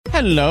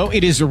Hello,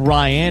 it is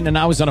Ryan, and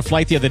I was on a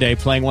flight the other day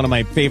playing one of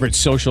my favorite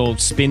social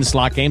spin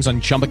slot games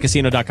on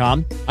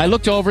ChumbaCasino.com. I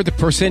looked over at the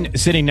person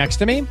sitting next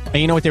to me, and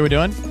you know what they were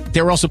doing?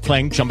 They were also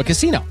playing Chumba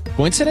Casino.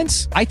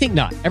 Coincidence? I think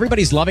not.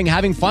 Everybody's loving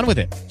having fun with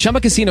it. Chumba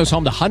Casino is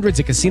home to hundreds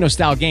of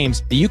casino-style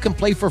games that you can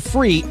play for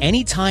free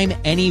anytime,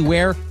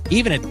 anywhere,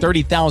 even at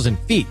 30,000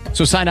 feet.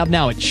 So sign up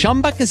now at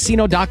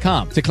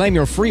ChumbaCasino.com to claim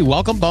your free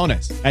welcome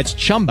bonus. That's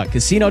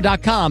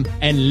ChumbaCasino.com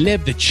and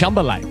live the Chumba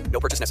life. No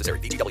purchase necessary.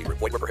 VGW.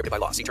 Void where prohibited by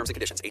law. See terms and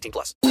conditions. 18+.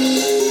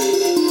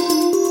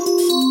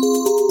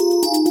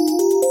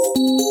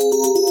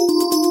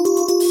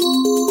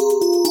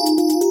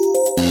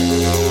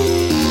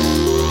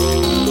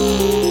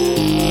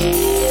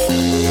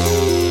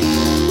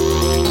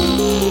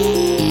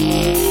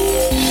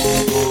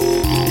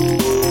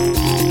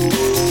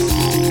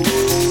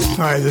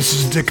 Hi, this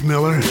is Dick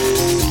Miller.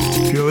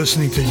 You're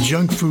listening to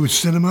Junk Food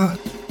Cinema.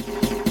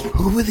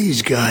 Who are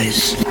these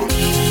guys?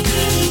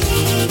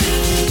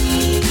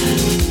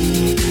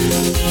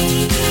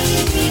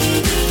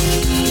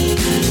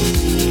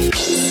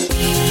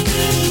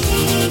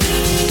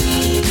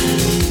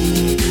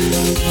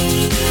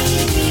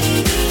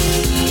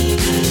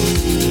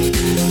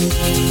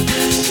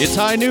 It's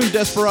high noon,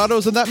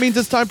 Desperados, and that means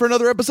it's time for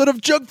another episode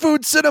of Junk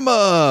Food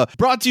Cinema,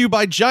 brought to you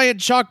by Giant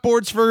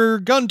Chalkboards for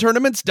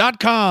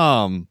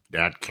GunTournaments.com.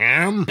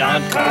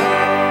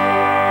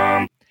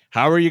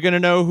 How are you going to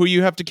know who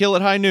you have to kill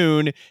at high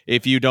noon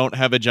if you don't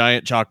have a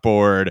giant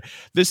chalkboard?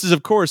 This is,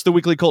 of course, the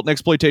weekly cult and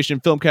exploitation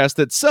filmcast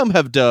that some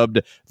have dubbed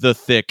The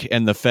Thick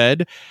and the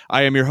Fed.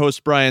 I am your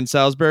host, Brian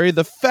Salisbury,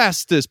 the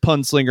fastest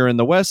punslinger in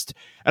the West,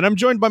 and I'm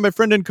joined by my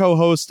friend and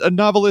co-host, a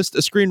novelist, a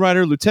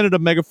screenwriter, lieutenant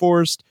of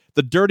Megaforce,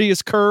 the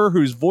dirtiest cur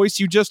whose voice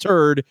you just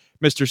heard,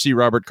 Mr. C.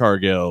 Robert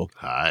Cargill.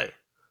 Hi.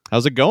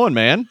 How's it going,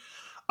 man?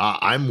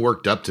 I'm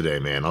worked up today,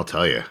 man. I'll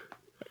tell you.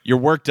 You're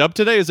worked up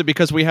today? Is it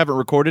because we haven't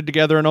recorded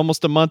together in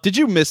almost a month? Did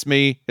you miss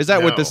me? Is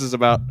that what this is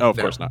about? Oh, of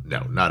course not.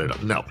 No, not at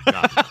all. No,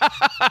 not at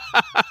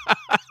all.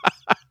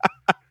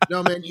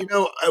 No, man, you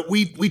know,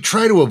 we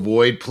try to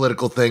avoid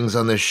political things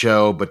on this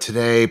show, but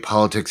today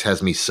politics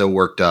has me so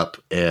worked up,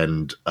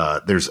 and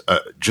there's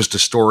just a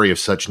story of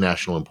such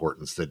national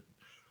importance that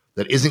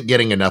isn't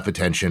getting enough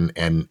attention,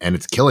 and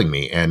it's killing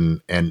me.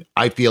 And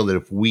I feel that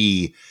if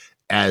we,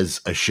 as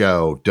a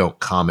show, don't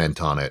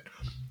comment on it,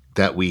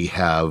 that we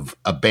have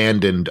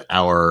abandoned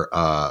our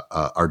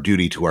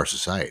duty to our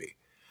society.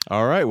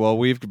 All right. Well,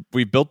 we've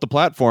built the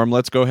platform.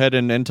 Let's go ahead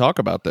and talk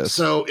about this.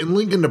 So in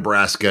Lincoln,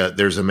 Nebraska,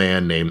 there's a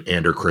man named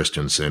Ander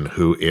Christensen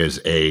who is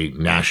a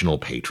national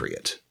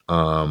patriot.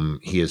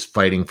 He is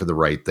fighting for the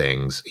right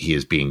things. He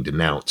is being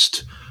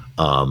denounced.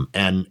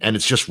 And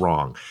it's just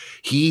wrong.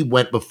 He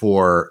went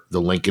before the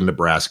Lincoln,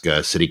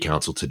 Nebraska City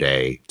Council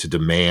today to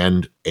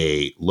demand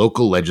a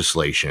local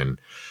legislation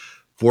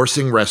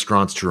forcing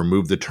restaurants to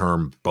remove the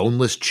term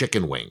boneless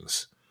chicken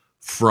wings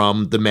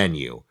from the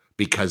menu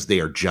because they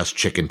are just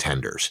chicken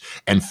tenders.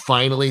 And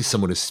finally,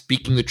 someone is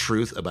speaking the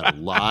truth about a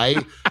lie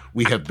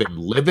we have been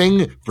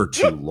living for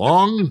too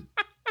long.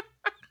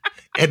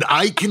 And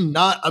I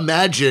cannot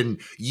imagine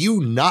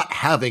you not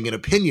having an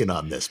opinion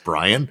on this,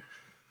 Brian.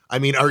 I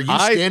mean, are you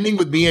standing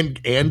with me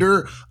and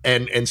Ander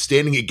and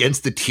standing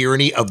against the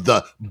tyranny of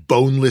the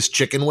boneless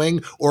chicken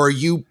wing, or are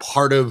you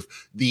part of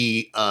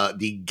the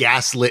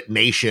gaslit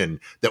nation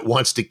that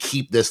wants to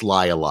keep this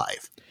lie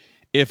alive?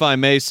 If I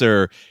may,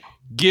 sir,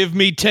 give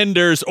me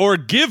tenders or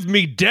give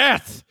me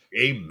death.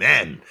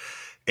 Amen.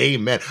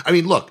 Amen. I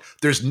mean, look,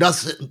 there's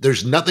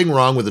nothing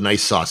wrong with a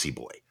nice saucy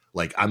boy.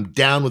 Like, I'm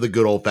down with a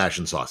good old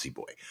fashioned saucy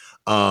boy.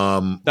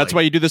 That's why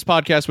you do this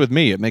podcast with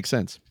me. It makes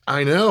sense.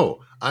 I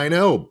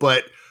know,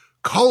 but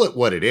call it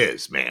what it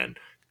is, man.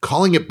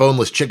 Calling it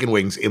boneless chicken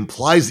wings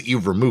implies that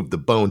you've removed the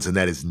bones, and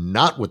that is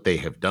not what they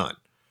have done.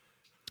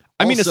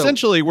 I mean,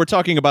 essentially, we're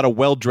talking about a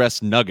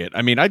well-dressed nugget.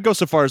 I mean, I'd go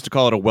so far as to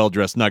call it a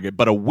well-dressed nugget,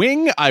 but a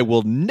wing, I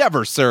will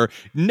never, sir.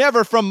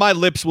 Never from my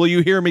lips will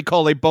you hear me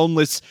call a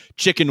boneless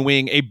chicken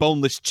wing a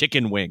boneless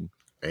chicken wing.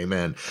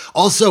 Amen.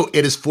 Also,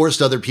 it has forced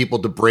other people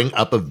to bring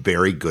up a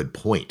very good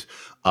point.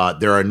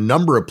 There are a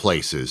number of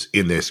places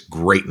in this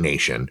great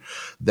nation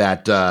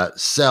that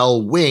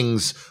sell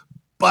wings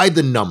by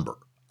the number,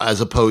 as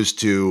opposed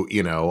to,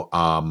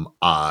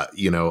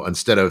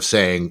 instead of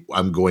saying,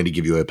 I'm going to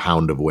give you a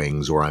pound of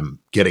wings or I'm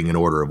getting an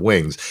order of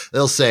wings,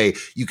 they'll say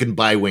you can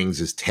buy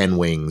wings as 10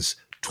 wings,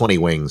 20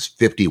 wings,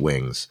 50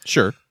 wings.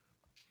 Sure.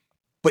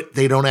 But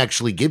they don't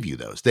actually give you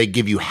those. They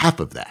give you half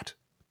of that.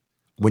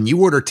 When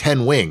you order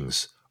 10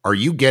 wings, are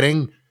you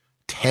getting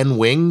 10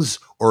 wings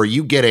or are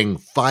you getting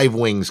 5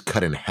 wings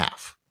cut in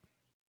half?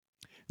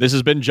 This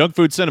has been Junk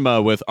Food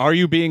Cinema with Are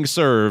You Being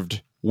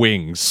Served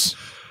Wings?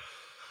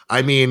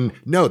 I mean,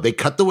 no, they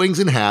cut the wings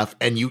in half,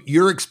 and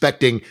you're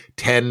expecting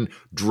 10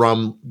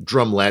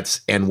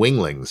 drumlets and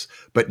winglings,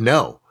 but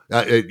no,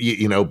 but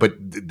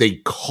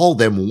they call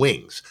them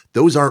wings.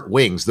 Those aren't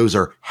wings; those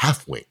are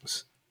half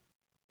wings.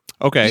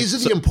 Okay, these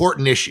are the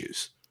important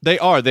issues. They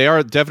are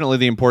definitely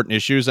the important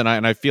issues, and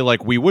I feel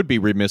like we would be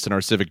remiss in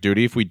our civic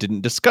duty if we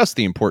didn't discuss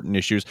the important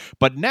issues.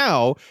 But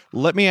now,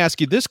 let me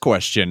ask you this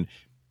question.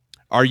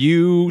 Are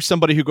you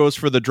somebody who goes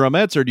for the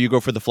drumettes or do you go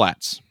for the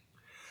flats?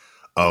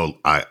 Oh,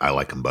 I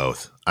like them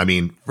both. I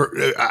mean,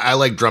 I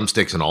like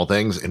drumsticks and all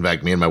things. In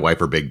fact, me and my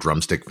wife are big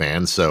drumstick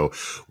fans, so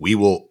we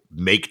will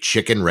make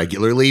chicken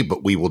regularly,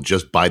 but we will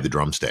just buy the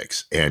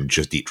drumsticks and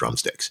just eat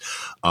drumsticks.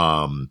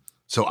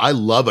 So I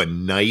love a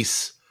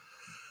nice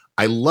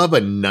round,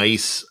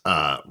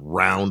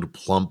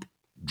 plump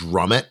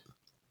drummet.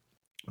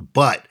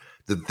 But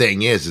the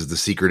thing is the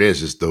secret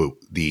is the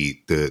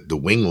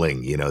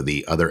wingling, you know,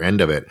 the other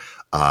end of it.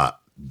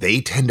 They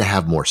tend to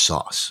have more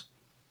sauce.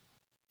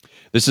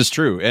 This is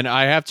true, and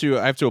I have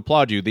to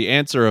applaud you. The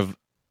answer of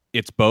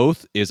it's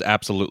both is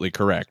absolutely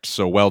correct.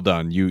 So well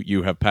done.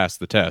 You have passed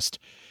the test.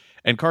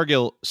 And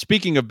Cargill,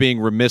 speaking of being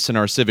remiss in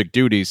our civic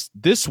duties,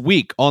 this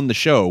week on the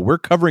show, we're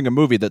covering a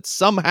movie that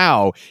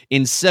somehow,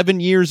 in 7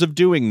 years of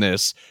doing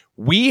this,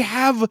 we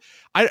have,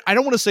 I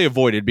don't want to say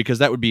avoided because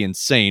that would be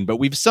insane, but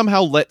we've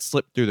somehow let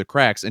slip through the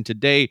cracks. And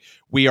today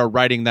we are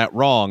righting that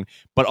wrong,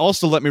 but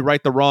also let me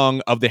right the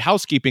wrong of the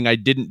housekeeping I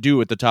didn't do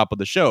at the top of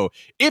the show.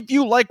 If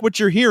you like what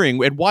you're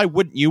hearing, and why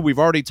wouldn't you? We've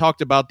already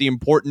talked about the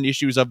important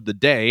issues of the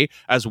day,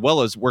 as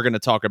well as we're going to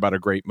talk about a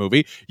great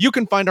movie. You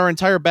can find our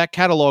entire back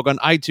catalog on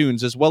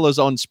iTunes, as well as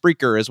on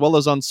Spreaker, as well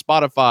as on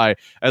Spotify,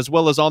 as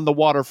well as on the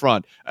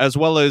Waterfront, as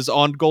well as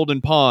on Golden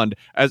Pond.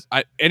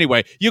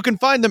 Anyway, you can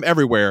find them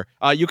everywhere.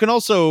 You can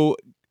also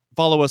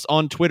follow us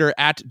on Twitter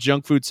at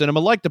Junk Food Cinema,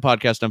 like the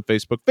podcast on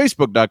Facebook,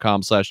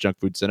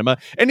 facebook.com/junkfoodcinema.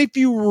 And if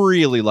you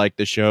really like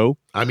the show,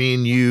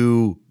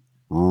 you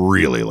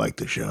really like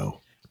the show.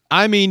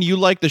 You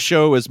like the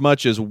show as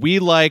much as we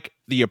like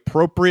the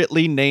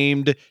appropriately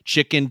named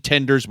chicken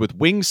tenders with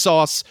wing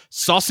sauce,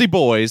 saucy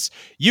boys.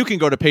 You can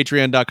go to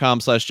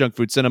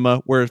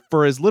patreon.com/junkfoodcinema, where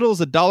for as little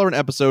as $1 an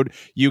episode,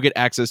 you get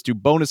access to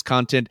bonus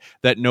content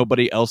that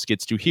nobody else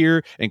gets to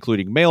hear,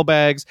 including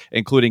mailbags,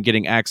 including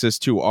getting access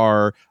to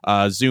our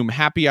Zoom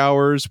happy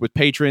hours with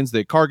patrons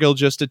that Cargill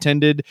just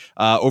attended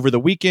over the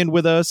weekend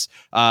with us,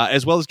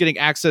 as well as getting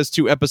access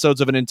to episodes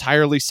of an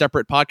entirely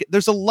separate podcast.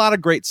 There's a lot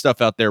of great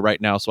stuff out there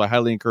right now, so I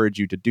highly encourage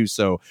you to do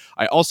so.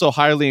 I also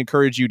highly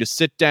encourage you to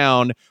sit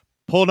down,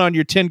 pull on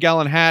your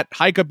 10-gallon hat,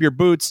 hike up your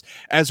boots,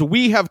 as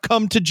we have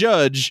come to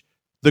judge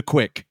the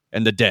quick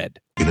and the dead.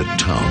 In a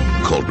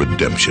town called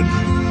Redemption,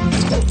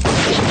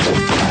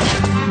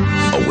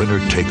 a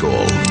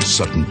winner-take-all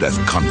sudden death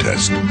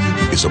contest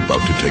is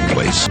about to take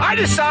place. I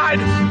decide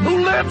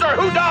who lives or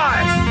who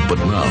dies. But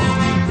now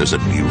there's a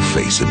new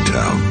face in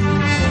town.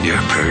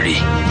 You're pretty.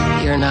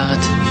 You're not.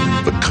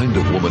 The kind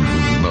of woman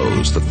who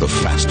knows that the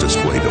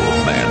fastest way to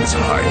a man's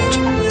heart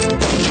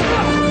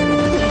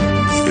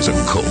is a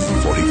Colt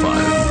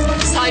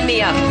 45. Sign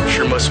me up.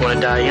 Sure must want to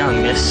die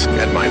young, miss.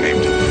 Add my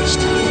name to the list.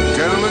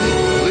 Gentlemen,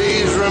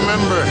 please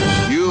remember,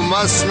 you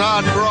must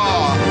not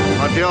draw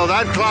until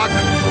that clock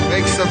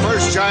makes the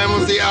first chime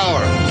of the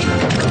hour.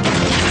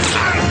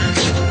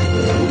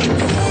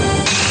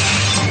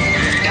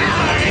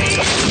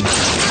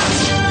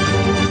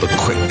 The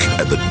quick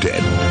and the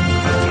dead.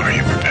 Are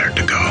you prepared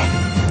to go?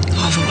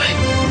 All the way.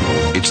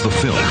 It's the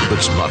film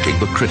that's knocking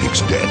the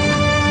critics dead.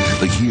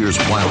 The year's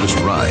wildest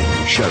ride,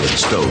 Sharon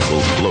Stone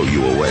will blow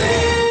you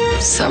away.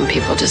 Some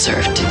people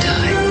deserve to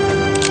die.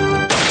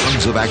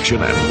 Tons of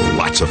action and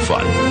lots of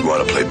fun.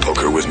 Want to play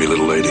poker with me,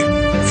 little lady?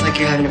 It's like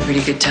you're having a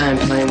pretty good time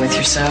playing with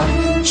yourself.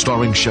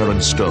 Starring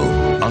Sharon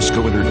Stone,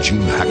 Oscar winner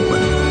Gene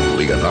Hackman,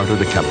 Leonardo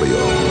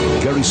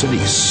DiCaprio, Gary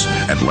Sinise,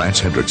 and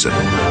Lance Hendrickson.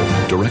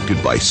 Directed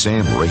by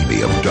Sam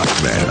Raimi of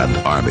Darkman and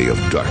Army of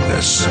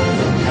Darkness.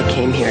 I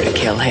came here to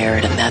kill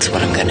Herod, and that's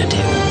what I'm gonna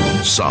do.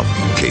 Some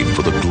came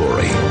for the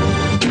glory.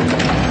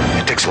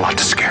 It takes a lot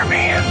to scare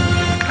me.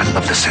 I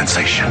love the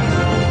sensation.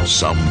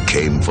 Some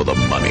came for the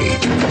money.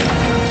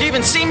 You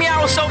even see me? I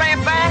was so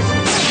damn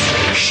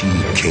fast. She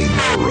came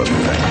for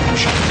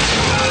revenge.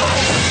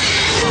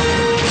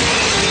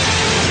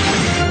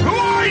 Who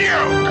are you?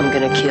 I'm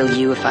gonna kill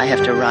you if I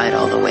have to ride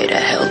all the way to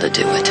hell to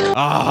do it.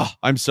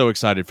 I'm so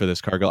excited for this,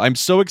 Cargill. I'm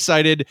so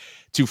excited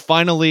to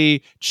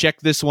finally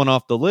check this one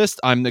off the list.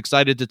 I'm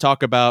excited to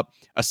talk about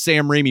a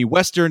Sam Raimi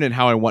Western and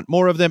how I want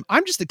more of them.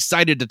 I'm just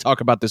excited to talk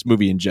about this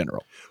movie in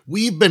general.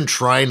 We've been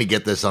trying to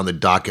get this on the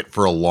docket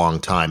for a long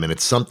time, and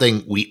it's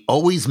something we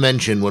always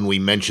mention when we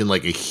mention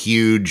like a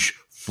huge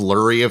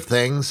flurry of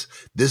things.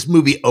 This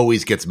movie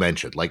always gets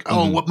mentioned. Like,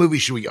 what movie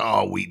should we?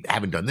 Oh, we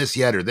haven't done this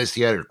yet, or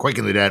Quick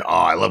and the Dead. Oh,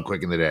 I love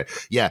Quick and the Dead.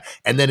 Yeah.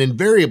 And then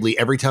invariably,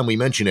 every time we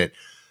mention it,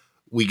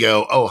 we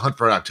go, oh, Hunt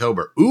for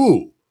October.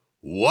 Ooh,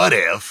 what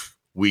if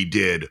we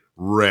did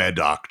Red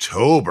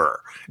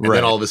October? And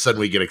then all of a sudden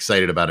we get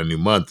excited about a new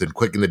month, and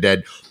Quick and the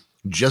Dead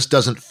just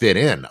doesn't fit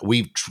in.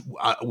 We've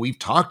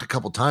talked a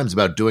couple times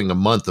about doing a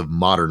month of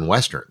modern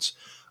Westerns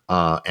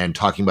and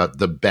talking about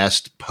the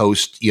best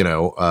post,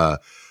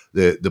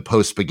 the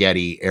post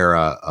spaghetti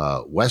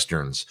era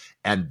Westerns.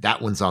 And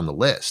that one's on the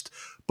list,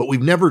 but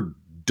we've never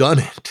done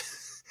it.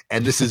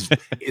 And this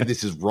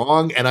is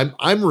wrong. And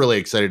I'm really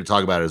excited to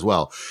talk about it as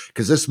well,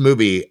 because this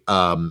movie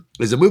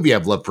is a movie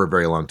I've loved for a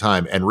very long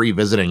time, and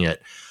revisiting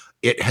it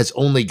it has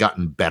only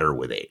gotten better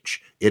with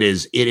age. It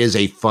is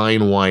a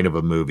fine wine of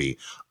a movie,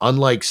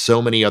 unlike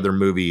so many other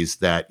movies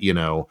that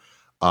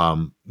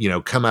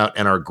come out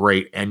and are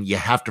great, and you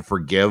have to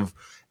forgive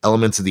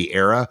elements of the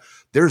era.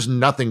 There's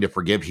nothing to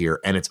forgive here,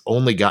 and it's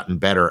only gotten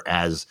better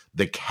as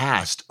the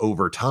cast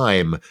over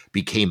time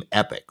became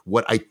epic.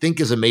 What I think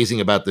is amazing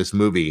about this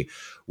movie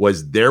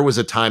was there was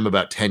a time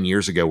about 10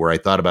 years ago where I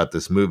thought about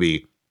this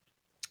movie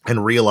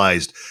and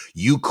realized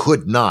you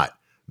could not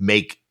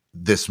make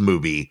this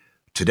movie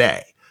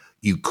today.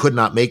 You could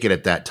not make it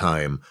at that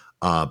time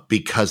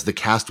because the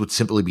cast would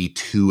simply be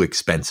too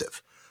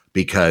expensive,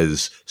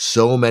 because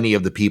so many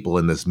of the people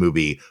in this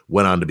movie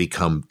went on to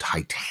become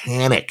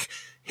Titanic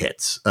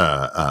hits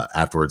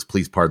afterwards.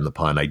 Please pardon the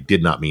pun. I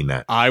did not mean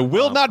that. I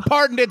will not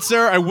pardon it,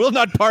 sir. I will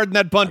not pardon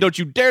that pun. Don't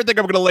you dare think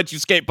I'm going to let you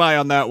skate by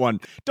on that one.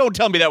 Don't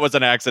tell me that was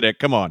an accident.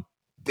 Come on.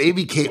 They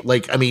became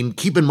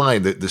keep in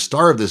mind that the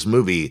star of this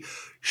movie,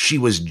 she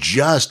was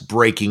just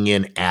breaking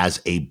in as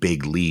a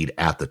big lead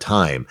at the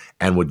time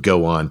and would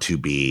go on to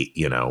be,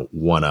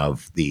 one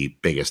of the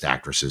biggest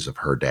actresses of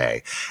her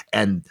day.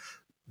 And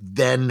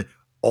then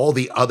all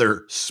the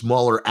other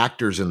smaller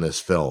actors in this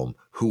film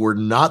who were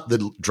not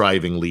the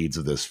driving leads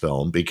of this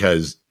film,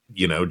 because,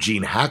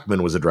 Gene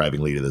Hackman was a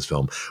driving lead of this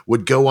film,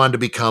 would go on to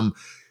become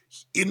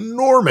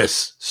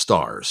enormous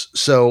stars.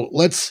 So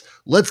let's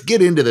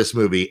get into this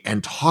movie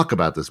and talk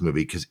about this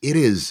movie, because it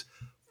is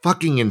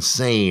fucking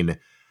insane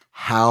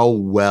how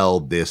well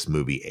this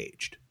movie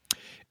aged.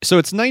 So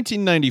it's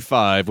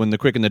 1995 when The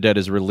Quick and the Dead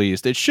is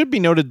released. It should be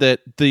noted that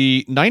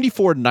the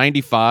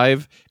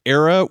 94-95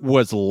 era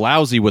was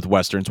lousy with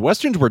Westerns.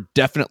 Westerns were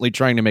definitely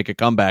trying to make a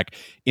comeback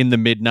in the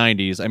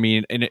mid-90s. I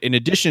mean, in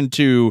addition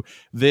to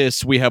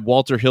this, we have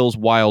Walter Hill's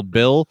Wild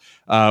Bill.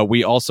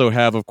 We also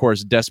have, of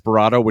course,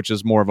 Desperado, which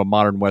is more of a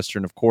modern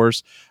Western, of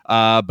course.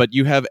 But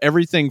you have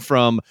everything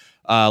from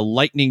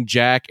Lightning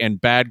Jack and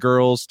Bad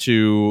Girls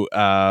to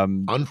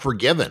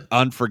Unforgiven.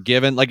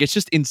 Like, it's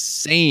just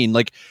insane.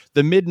 Like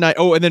the midnight.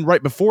 Oh, and then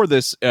right before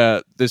this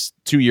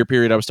 2-year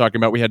period I was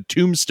talking about, we had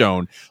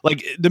Tombstone.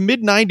 Like the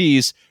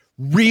mid-90s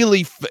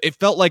really it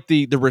felt like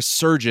the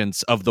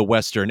resurgence of the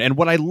Western. And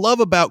what I love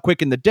about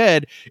Quick and the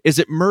Dead is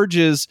it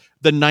merges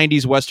the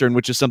 90s Western,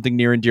 which is something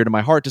near and dear to my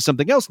heart, to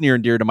something else near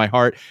and dear to my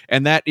heart,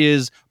 and that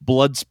is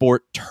blood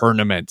sport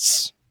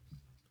tournaments.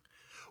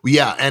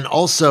 Yeah, and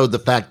also the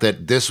fact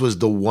that this was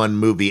the one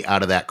movie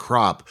out of that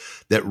crop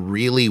that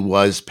really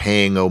was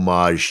paying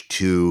homage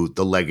to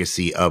the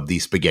legacy of the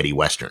spaghetti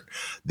Western.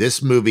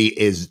 This movie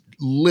is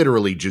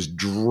literally just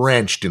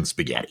drenched in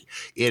spaghetti.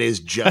 It is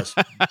just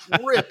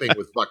dripping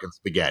with fucking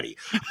spaghetti.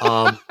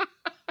 Right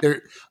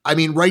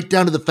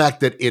down to the fact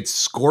that it's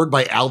scored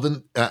by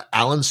Alan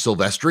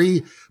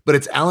Silvestri, but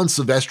it's Alan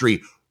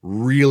Silvestri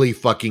really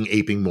fucking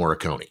aping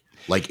Morricone.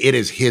 Like, it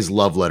is his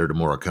love letter to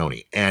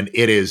Morricone, and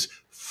it is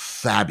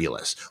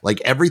fabulous.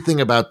 Like, everything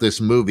about this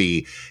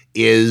movie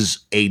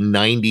is a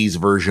 90s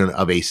version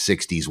of a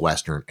 60s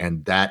Western,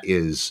 and that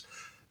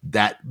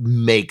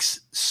makes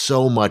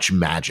so much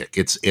magic.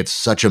 It's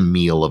such a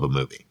meal of a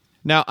movie.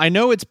 Now, I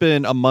know it's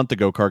been a month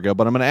ago, Cargill,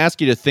 but I'm going to ask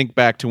you to think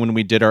back to when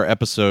we did our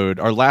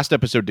last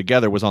episode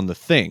together was on The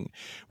Thing,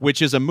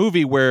 which is a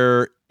movie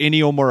where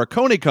Ennio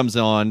Morricone comes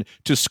on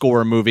to score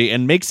a movie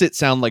and makes it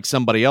sound like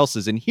somebody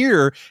else's. And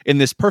here, in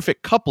this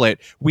perfect couplet,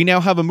 we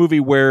now have a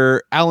movie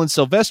where Alan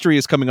Silvestri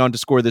is coming on to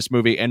score this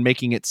movie and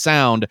making it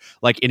sound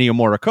like Ennio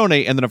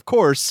Morricone. And then, of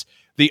course,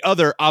 the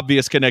other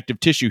obvious connective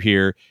tissue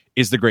here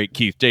is the great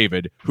Keith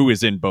David, who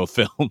is in both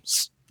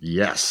films.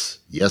 Yes,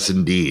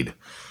 indeed.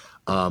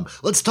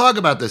 Let's talk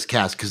about this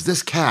cast, because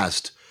this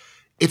cast,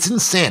 it's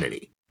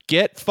insanity.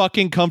 Get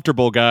fucking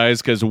comfortable,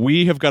 guys, because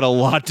we have got a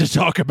lot to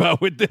talk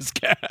about with this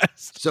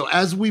cast. So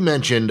as we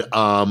mentioned,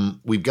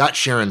 we've got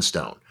Sharon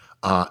Stone,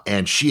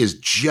 and she is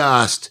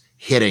just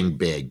hitting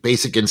big.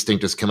 Basic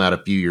Instinct has come out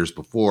a few years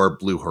before,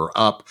 blew her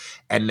up,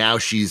 and now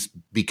she's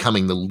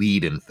becoming the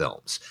lead in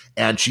films.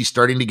 And she's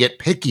starting to get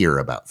pickier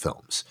about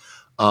films.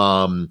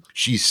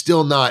 She's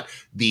still not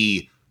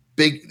the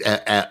big,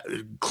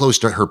 close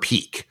to her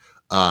peak.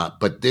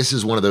 But this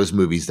is one of those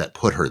movies that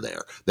put her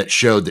there, that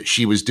showed that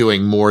she was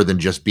doing more than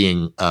just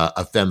being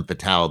a femme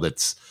fatale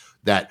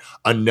that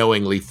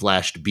unknowingly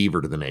flashed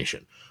Beaver to the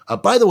nation.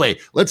 By the way,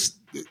 let's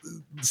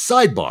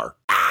sidebar.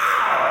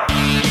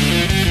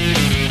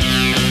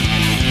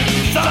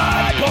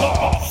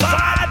 Sidebar.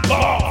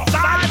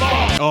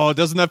 Oh,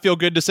 doesn't that feel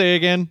good to say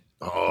again?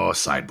 Oh,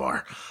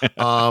 sidebar.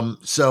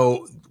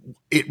 So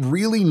it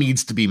really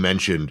needs to be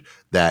mentioned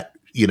that,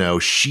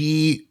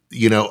 the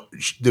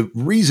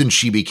reason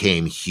she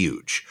became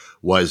huge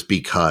was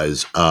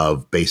because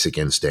of Basic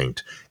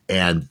Instinct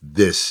and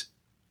this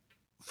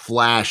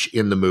flash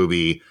in the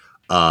movie,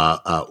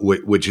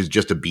 which is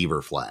just a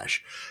beaver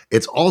flash.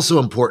 It's also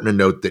important to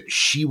note that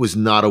she was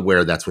not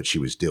aware that's what she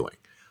was doing.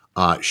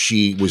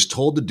 She was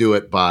told to do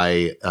it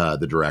by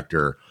the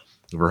director,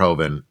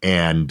 Verhoeven,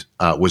 and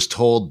was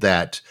told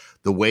that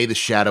the way the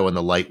shadow and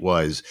the light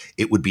was,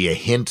 it would be a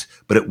hint,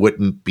 but it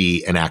wouldn't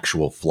be an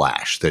actual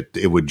flash. That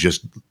it would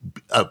just,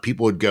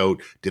 people would go,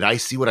 did I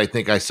see what I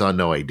think I saw?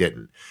 No, I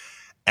didn't.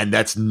 And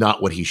that's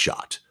not what he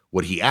shot.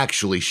 What he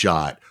actually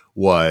shot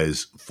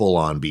was full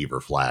on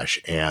Beaver Flash.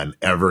 And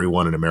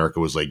everyone in America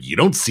was like, you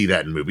don't see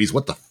that in movies.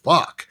 What the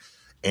fuck?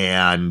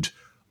 And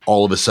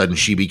all of a sudden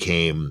she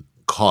became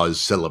cause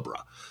célèbre.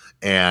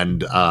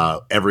 And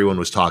everyone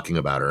was talking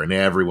about her, and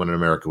everyone in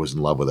America was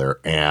in love with her,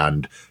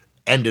 and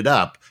ended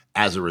up,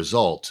 as a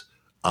result,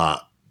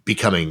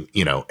 becoming,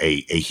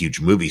 a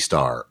huge movie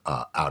star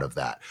out of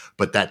that.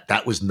 But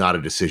that was not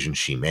a decision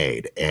she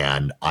made.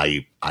 And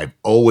I've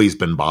always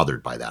been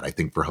bothered by that. I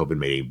think Verhoeven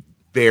made a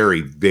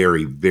very,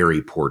 very,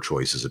 very poor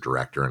choice as a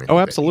director. And I think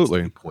absolutely.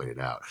 that needs to be pointed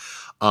out.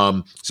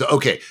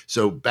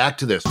 So back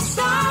to this.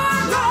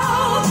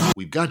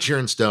 We've got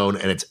Sharon Stone,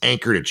 and it's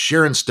anchored at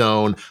Sharon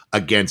Stone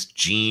against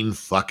Gene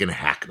fucking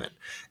Hackman.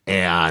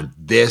 And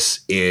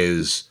this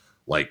is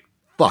like,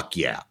 fuck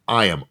yeah,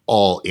 I am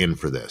all in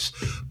for this.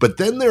 But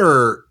then there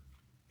are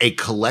a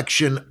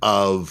collection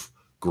of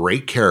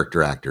great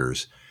character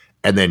actors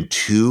and then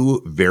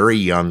two very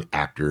young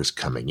actors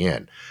coming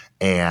in.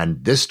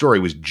 And this story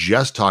was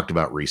just talked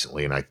about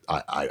recently, and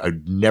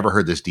I'd never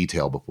heard this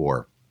detail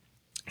before.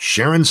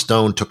 Sharon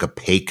Stone took a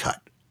pay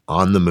cut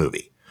on the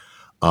movie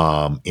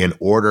in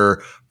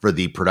order for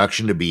the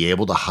production to be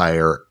able to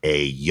hire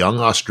a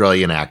young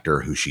Australian actor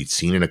who she'd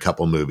seen in a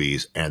couple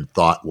movies and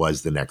thought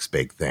was the next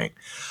big thing,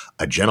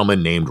 a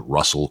gentleman named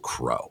Russell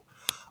Crowe.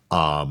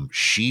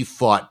 She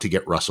fought to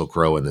get Russell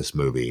Crowe in this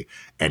movie,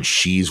 and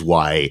she's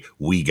why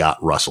we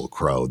got Russell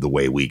Crowe the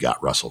way we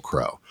got Russell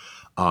Crowe.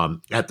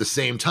 At the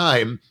same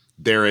time,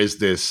 there is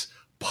this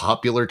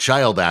popular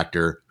child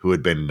actor who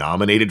had been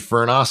nominated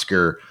for an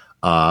Oscar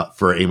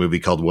for a movie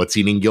called What's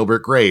Eating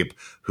Gilbert Grape,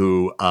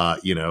 who,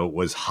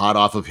 was hot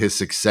off of his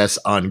success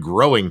on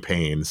Growing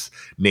Pains,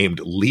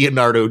 named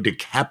Leonardo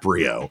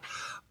DiCaprio.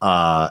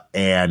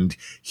 And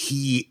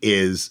he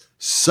is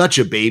such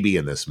a baby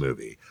in this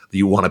movie that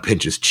you want to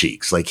pinch his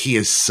cheeks. Like, he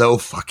is so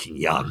fucking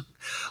young.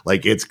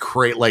 Like, it's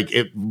great. Like,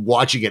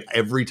 watching it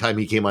every time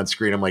he came on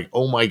screen, I'm like,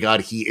 oh my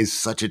God, he is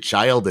such a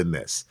child in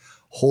this.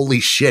 Holy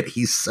shit,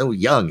 he's so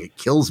young. It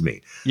kills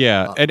me.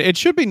 Yeah, and it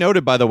should be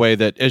noted, by the way,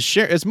 that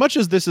as much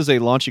as this is a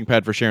launching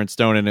pad for Sharon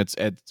Stone and it's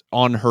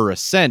on her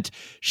ascent,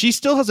 she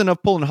still has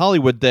enough pull in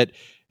Hollywood that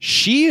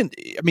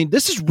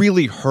this is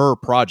really her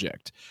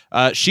project.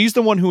 She's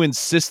the one who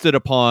insisted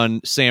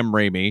upon Sam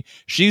Raimi.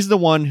 She's the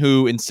one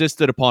who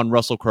insisted upon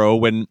Russell Crowe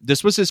when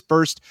this was his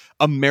first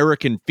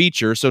American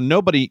feature, so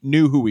nobody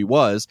knew who he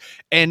was.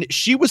 And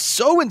she was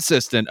so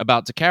insistent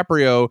about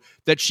DiCaprio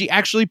that she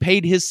actually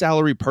paid his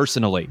salary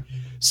personally.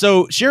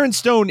 So Sharon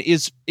Stone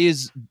is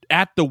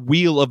at the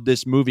wheel of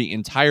this movie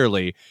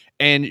entirely.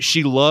 And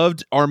she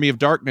loved Army of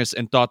Darkness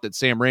and thought that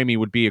Sam Raimi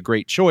would be a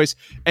great choice.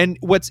 And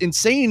what's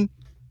insane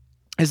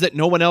is that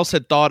no one else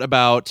had thought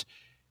about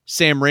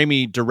Sam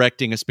Raimi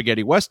directing a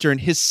spaghetti western.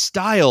 His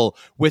style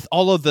with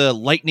all of the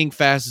lightning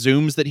fast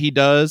zooms that he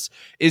does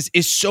is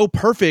so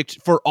perfect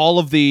for all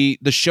of the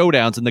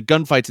showdowns and the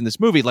gunfights in this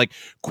movie. Like,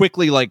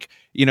 quickly,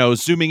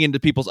 zooming into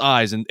people's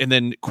eyes and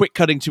then quick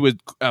cutting to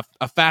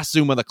a fast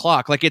zoom of the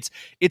clock. Like,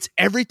 it's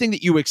everything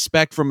that you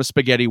expect from a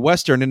spaghetti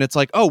western. And it's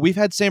like, oh, we've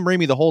had Sam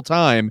Raimi the whole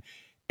time,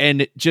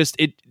 and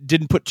it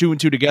didn't put two and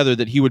two together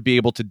that he would be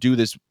able to do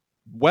this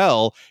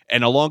well.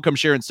 And along comes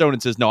Sharon Stone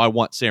and says, no, I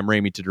want Sam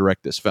Raimi to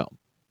direct this film.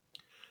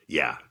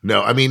 Yeah,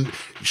 no, I mean,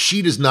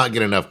 she does not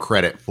get enough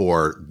credit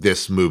for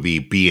this movie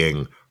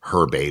being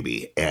her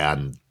baby.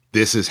 And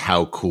this is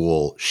how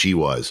cool she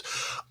was.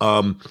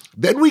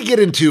 Then we get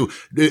into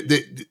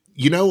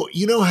you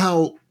know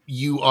how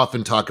you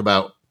often talk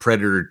about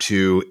Predator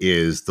 2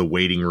 is the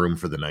waiting room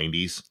for the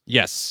 90s.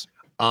 Yes.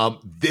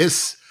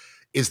 This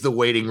is the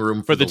waiting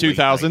room for the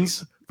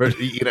 2000s.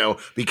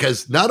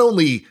 Because not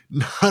only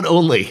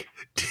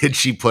did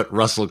she put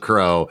Russell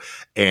Crowe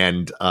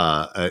and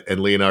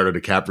Leonardo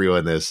DiCaprio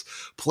in this,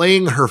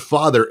 playing her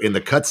father in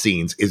the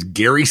cutscenes is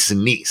Gary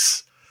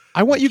Sinise.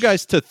 I want you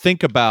guys to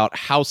think about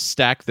how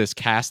stacked this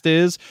cast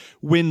is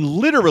when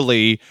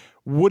literally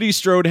Woody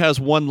Strode has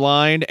one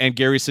line and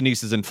Gary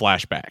Sinise is in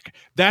flashback.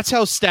 That's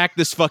how stacked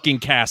this fucking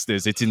cast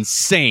is. It's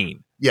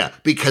insane. Yeah,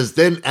 because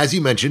then, as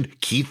you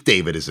mentioned, Keith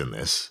David is in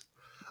this.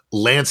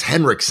 Lance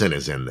Henriksen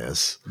is in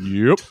this.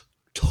 Yep.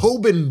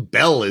 Tobin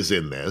Bell is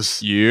in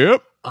this.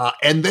 Yep.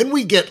 And then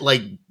we get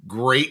like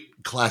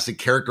great classic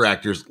character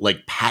actors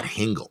like Pat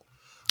Hingle.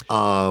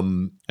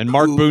 And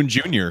Mark Boone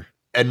Jr.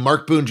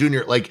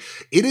 Like,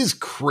 it is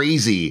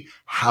crazy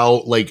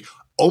how like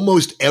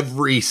almost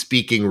every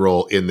speaking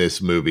role in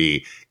this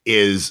movie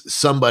is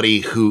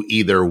somebody who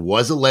either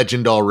was a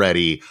legend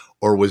already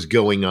or was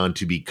going on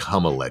to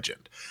become a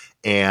legend.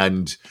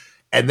 And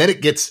then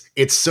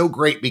it's so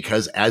great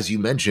because, as you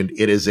mentioned,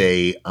 it is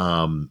a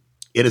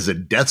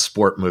death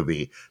sport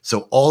movie.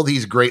 So all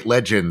these great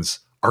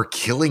legends are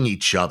killing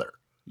each other.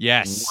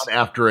 Yes. One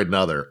after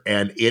another.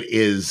 And it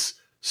is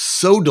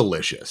so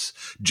delicious.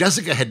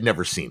 Jessica had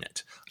never seen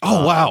it.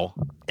 Oh, wow.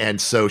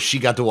 And so she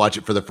got to watch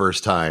it for the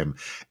first time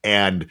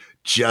and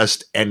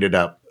just ended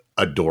up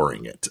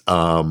adoring it.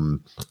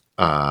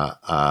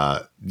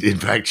 In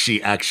fact,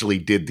 she actually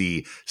did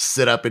the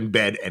sit up in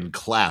bed and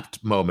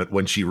clapped moment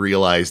when she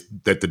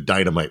realized that the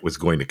dynamite was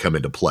going to come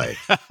into play.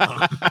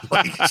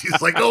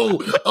 She's like,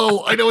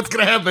 oh, I know what's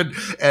going to happen.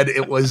 And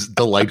it was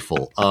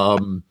delightful.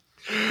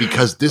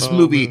 Because this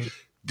movie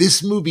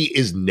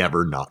is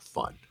never not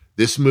fun.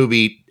 This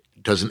movie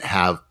doesn't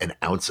have an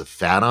ounce of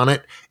fat on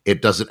it.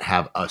 It doesn't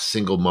have a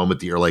single moment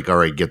that you're like, all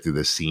right, get through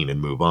this scene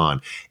and move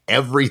on.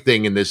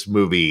 Everything in this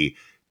movie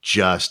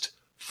just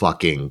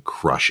fucking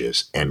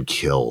crushes and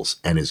kills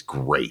and is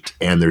great.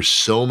 And there's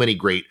so many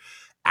great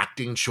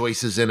acting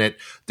choices in it.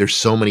 There's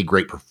so many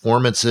great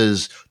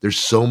performances. There's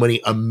so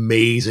many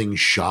amazing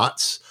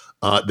shots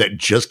that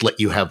just let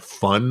you have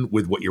fun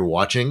with what you're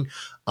watching.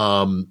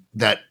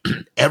 That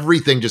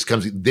everything just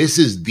comes. This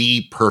is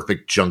the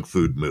perfect junk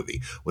food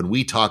movie. When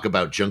we talk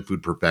about junk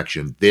food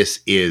perfection, this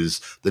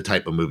is the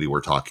type of movie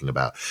we're talking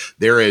about.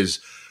 This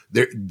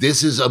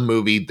is a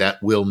movie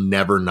that will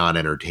never not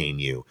entertain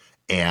you.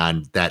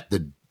 And that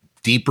the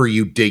deeper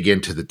you dig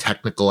into the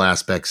technical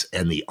aspects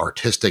and the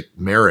artistic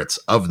merits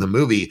of the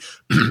movie,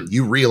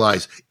 you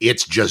realize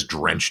it's just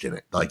drenched in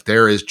it. Like,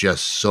 there is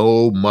just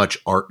so much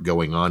art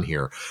going on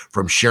here,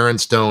 from Sharon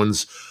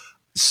Stone's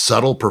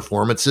subtle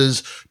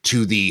performances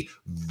to the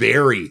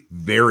very,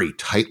 very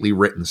tightly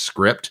written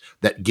script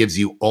that gives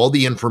you all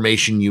the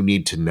information you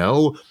need to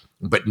know,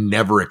 but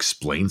never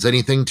explains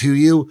anything to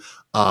you.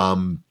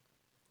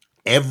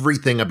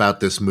 Everything about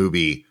this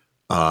movie,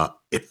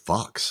 it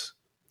fucks.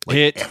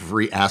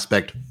 Every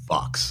aspect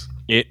fucks.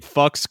 It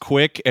fucks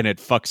quick and it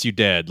fucks you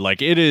dead.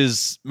 Like, it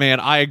is, man,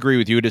 I agree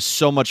with you. It is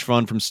so much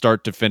fun from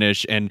start to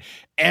finish. And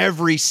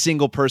every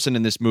single person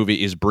in this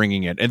movie is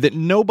bringing it. And that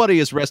nobody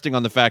is resting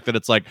on the fact that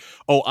it's like,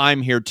 oh,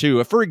 I'm here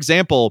too. For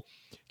example,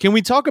 can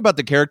we talk about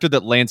the character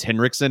that Lance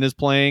Henriksen is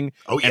playing?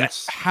 Oh,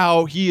 yes. And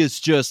how he is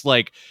just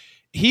like,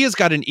 he has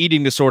got an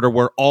eating disorder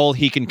where all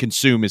he can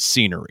consume is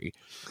scenery.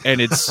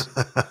 And it's...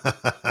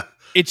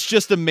 It's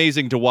just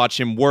amazing to watch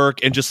him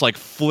work and just like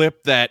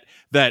flip that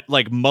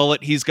like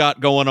mullet he's got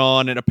going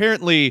on. And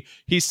apparently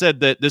he said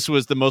that this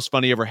was the most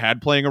fun he ever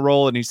had playing a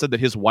role. And he said that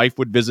his wife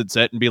would visit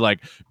set and be like,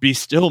 "Be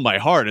still, my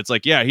heart." It's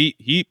like, yeah,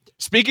 he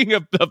speaking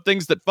of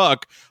things that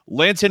fuck,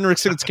 Lance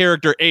Henriksen's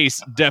character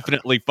Ace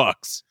definitely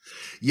fucks.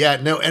 Yeah,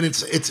 no. And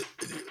it's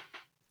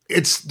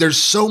there's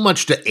so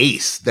much to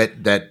Ace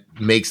that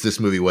makes this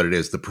movie what it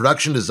is. The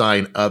production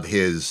design of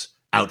his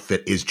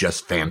outfit is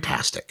just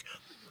fantastic.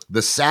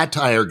 The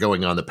satire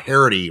going on, the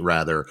parody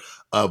rather,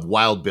 of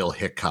Wild Bill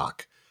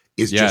Hickok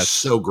is just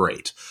so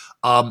great.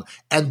 And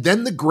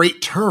then the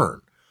great turn.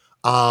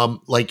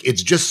 Like,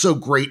 it's just so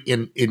great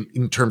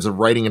in terms of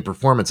writing and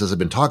performance, as I've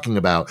been talking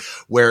about,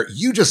 where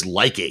you just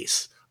like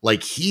Ace.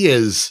 Like,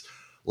 he's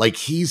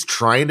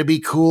trying to be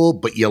cool,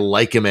 but you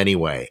like him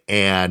anyway.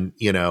 And,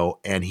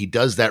 and he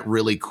does that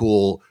really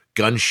cool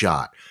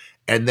gunshot.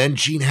 And then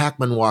Gene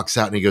Hackman walks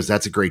out and he goes,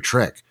 "That's a great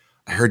trick.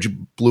 I heard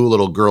you blew a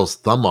little girl's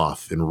thumb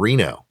off in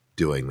Reno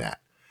doing that."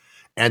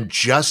 And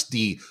just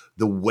the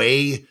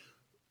way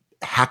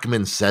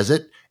Hackman says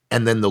it,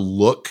 and then the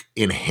look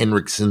in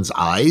Henriksen's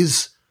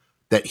eyes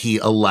that he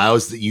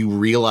allows, that you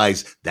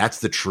realize that's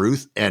the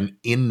truth. And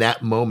in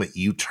that moment,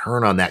 you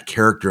turn on that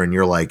character and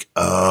you're like,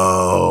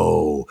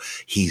 oh,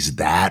 he's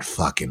that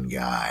fucking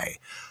guy.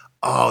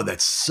 Oh,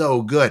 that's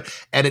so good.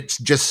 And it's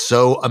just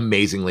so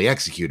amazingly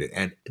executed.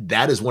 And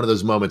that is one of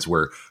those moments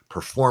where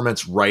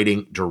performance,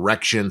 writing,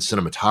 direction,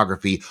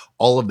 cinematography,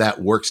 all of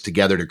that works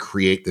together to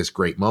create this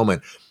great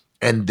moment.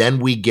 And then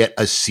we get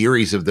a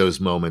series of those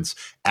moments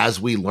as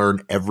we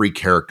learn every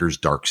character's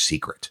dark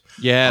secret.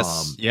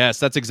 Yes,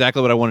 that's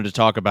exactly what I wanted to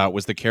talk about,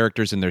 was the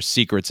characters and their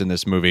secrets in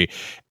this movie.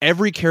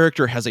 Every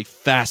character has a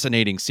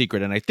fascinating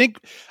secret, and I think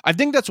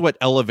that's what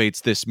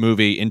elevates this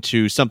movie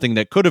into something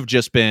that could have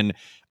just been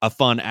a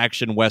fun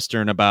action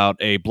western about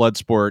a blood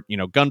sport,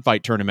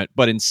 gunfight tournament,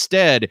 but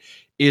instead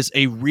is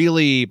a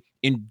really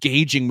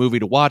engaging movie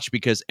to watch,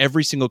 because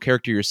every single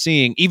character you're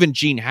seeing, even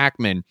Gene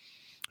Hackman,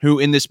 who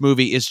in this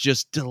movie is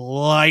just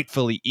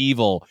delightfully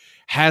evil,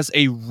 has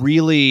a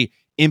really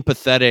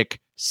empathetic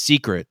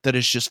secret that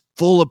is just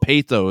full of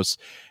pathos.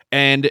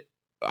 And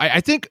I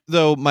think,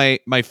 though, my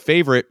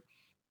favorite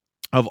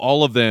of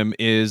all of them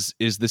is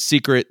the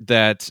secret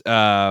that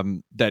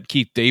that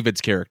Keith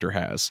David's character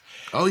has.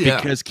 Oh, yeah.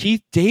 Because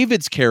Keith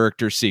David's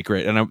character's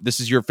secret, and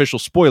this is your official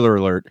spoiler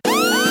alert.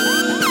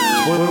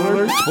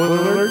 Spoiler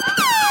alert.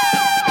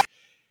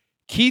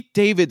 Keith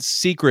David's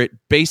secret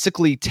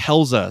basically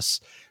tells us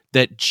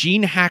that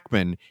Gene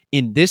Hackman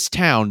in this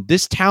town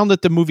that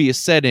the movie is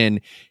set in,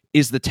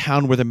 is the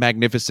town where the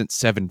Magnificent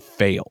Seven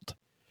failed.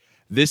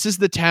 This is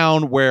the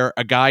town where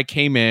a guy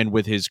came in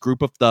with his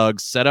group of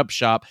thugs, set up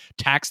shop,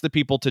 taxed the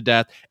people to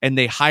death, and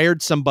they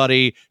hired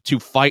somebody to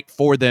fight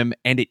for them,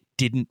 and it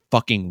didn't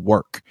fucking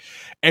work.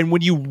 And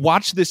when you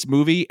watch this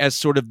movie as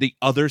sort of the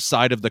other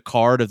side of the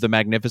card of the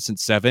Magnificent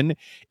Seven,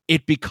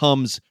 it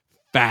becomes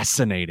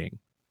fascinating.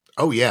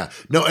 Oh, yeah.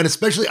 No, and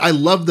especially I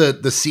love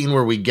the scene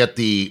where we get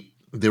the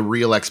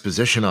real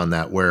exposition on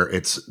that, where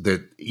it's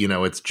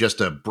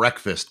just a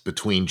breakfast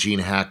between Gene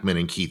Hackman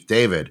and Keith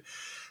David.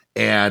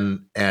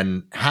 And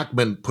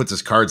Hackman puts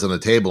his cards on the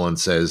table and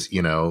says,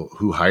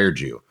 who hired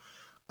you?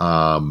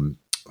 And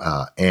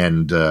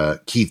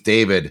Keith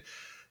David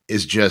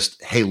is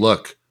just, hey,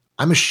 look,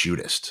 I'm a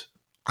shootist.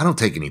 I don't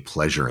take any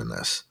pleasure in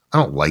this. I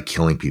don't like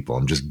killing people.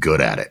 I'm just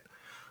good at it.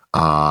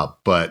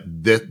 But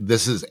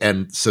this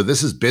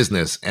is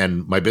business.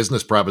 And my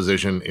business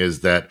proposition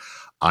is that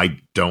I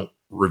don't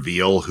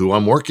reveal who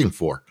I'm working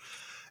for.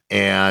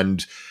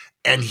 And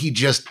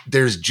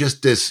there's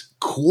just this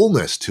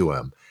coolness to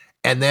him.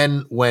 And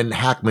then when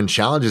Hackman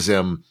challenges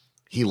him,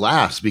 he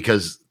laughs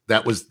because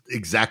that was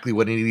exactly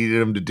what he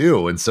needed him to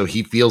do. And so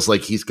he feels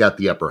like he's got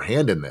the upper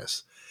hand in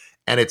this.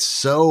 And it's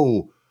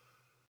so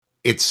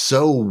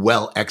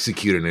well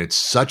executed. And it's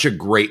such a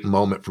great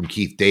moment from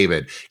Keith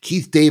David.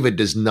 Keith David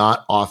does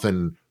not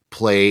often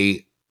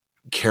play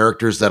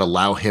characters that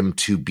allow him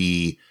to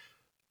be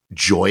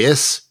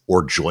joyous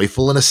or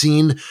joyful in a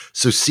scene.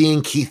 So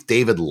seeing Keith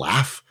David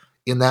laugh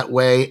in that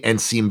way and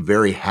seem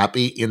very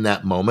happy in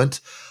that moment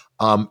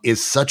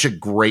is such a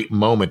great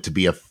moment to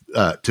be a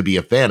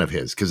fan of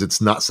his, because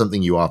it's not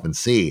something you often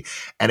see.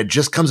 And it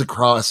just comes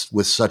across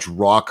with such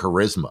raw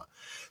charisma,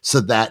 so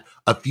that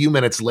a few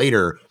minutes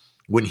later,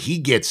 when he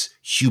gets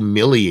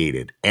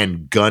humiliated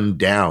and gunned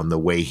down the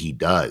way he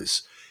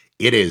does,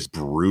 it is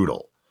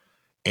brutal.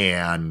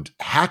 And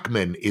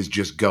Hackman is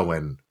just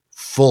going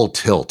full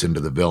tilt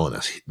into the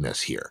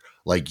villainousness here.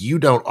 Like, you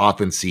don't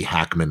often see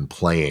Hackman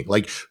playing.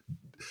 Like,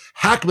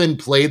 Hackman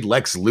played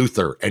Lex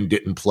Luthor and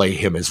didn't play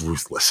him as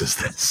ruthless as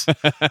this.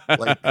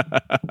 Like,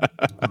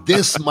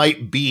 this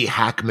might be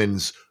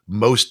Hackman's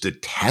most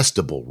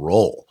detestable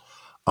role.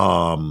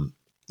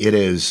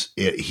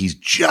 He's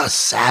just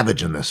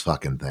savage in this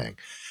fucking thing.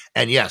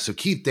 And yeah, so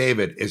Keith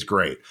David is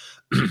great.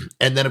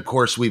 And then of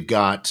course we've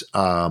got,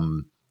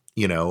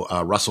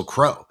 Russell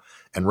Crowe,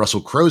 and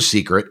Russell Crowe's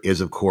secret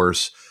is of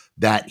course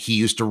that he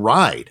used to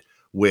ride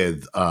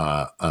with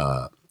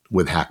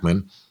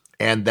Hackman,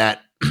 and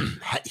that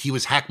he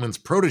was Hackman's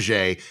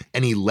protege,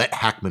 and he let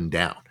Hackman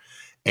down.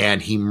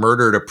 And he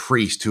murdered a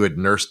priest who had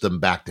nursed them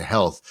back to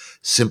health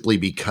simply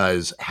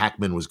because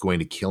Hackman was going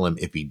to kill him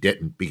if he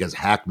didn't, because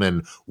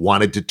Hackman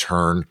wanted to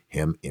turn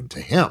him into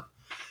him.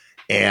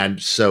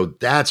 And so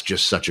that's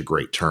just such a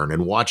great turn.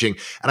 And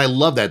I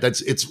love that.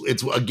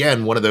 It's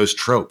again, one of those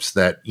tropes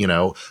that,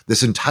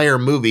 this entire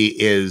movie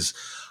is,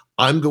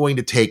 I'm going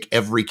to take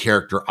every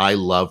character I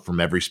love from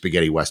every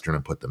spaghetti Western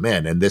and put them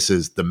in. And this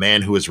is the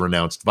man who has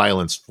renounced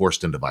violence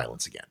forced into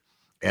violence again.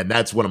 And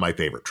that's one of my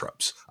favorite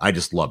tropes. I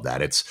just love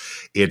that. It's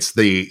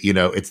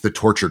the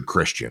tortured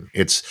Christian.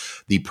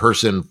 It's the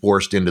person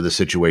forced into the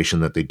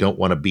situation that they don't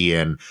want to be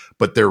in,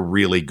 but they're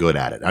really good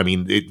at it. I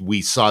mean,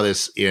 we saw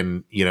this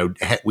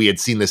we had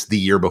seen this the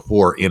year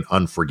before in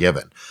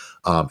Unforgiven.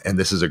 And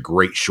this is a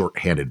great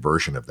shorthanded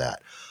version of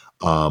that.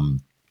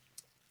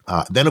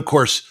 Then of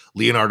course,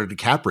 Leonardo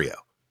DiCaprio,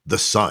 the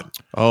son.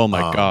 Oh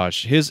my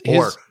gosh. His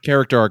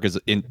character arc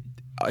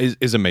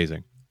is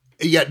amazing.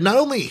 Yeah, not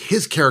only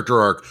his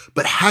character arc,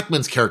 but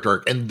Hackman's character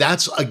arc. And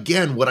that's,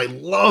 again, what I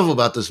love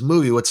about this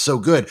movie, what's so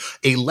good.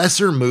 A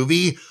lesser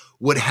movie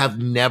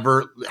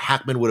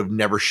Hackman would have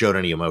never showed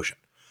any emotion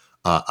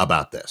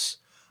about this.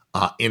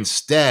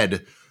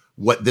 Instead,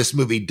 what this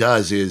movie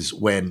does is,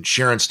 when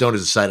Sharon Stone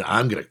has decided,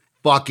 I'm going to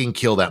fucking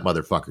kill that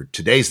motherfucker,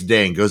 today's the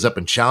day, and goes up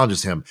and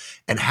challenges him.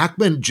 And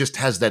Hackman just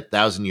has that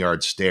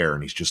 1,000-yard stare,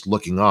 and he's just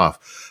looking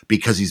off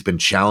because he's been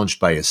challenged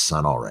by his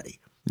son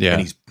already. Yeah.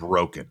 And he's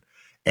broken.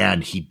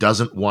 And he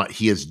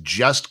has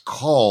just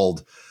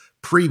called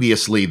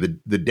previously,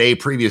 the day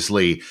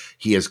previously,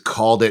 he has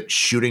called it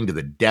shooting to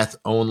the death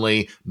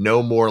only.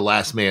 No more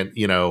last man,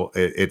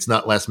 it's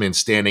not last man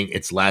standing,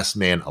 it's last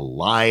man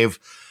alive.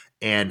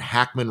 And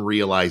Hackman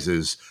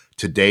realizes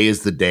today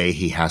is the day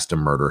he has to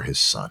murder his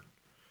son.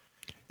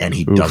 And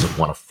he doesn't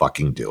want to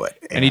fucking do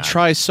it. And he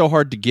tries so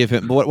hard to give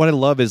him, but what I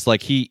love is,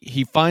 like,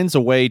 he finds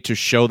a way to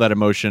show that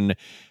emotion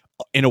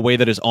in a way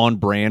that is on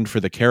brand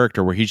for the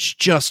character, where he's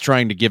just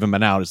trying to give him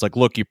an out. It's like,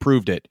 look, you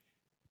proved it.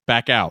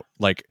 Back out.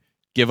 Like,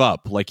 give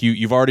up. Like,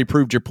 you've already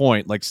proved your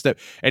point. Like, step.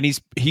 And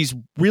he's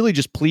really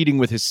just pleading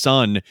with his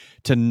son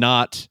to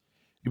not,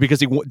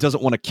 because he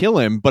doesn't want to kill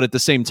him, but at the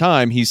same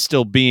time, he's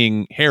still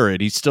being Herod.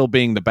 He's still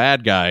being the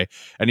bad guy.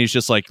 And he's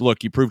just like,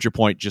 look, you proved your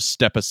point. Just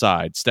step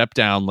aside, step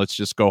down. Let's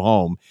just go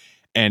home.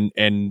 And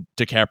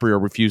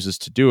DiCaprio refuses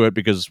to do it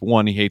because,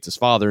 one, he hates his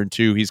father, and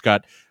two, he's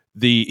got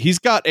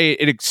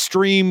an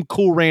extreme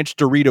Cool Ranch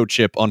Dorito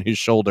chip on his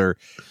shoulder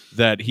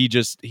that he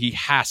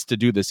has to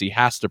do this. He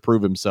has to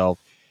prove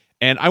himself.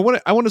 And I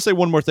want to say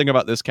one more thing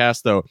about this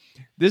cast, though.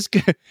 This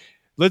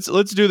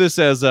let's do this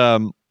as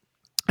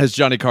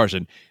Johnny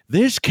Carson.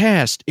 This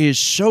cast is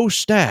so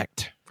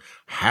stacked.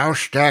 How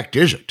stacked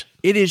is it?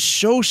 It is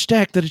so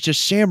stacked that it's a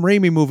Sam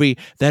Raimi movie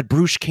that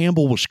Bruce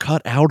Campbell was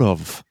cut out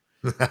of.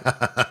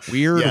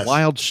 Weird, yes.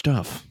 Wild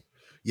stuff.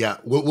 Yeah,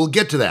 we'll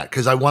get to that,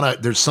 because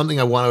there's something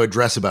I want to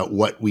address about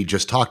what we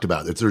just talked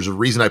about. There's a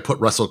reason I put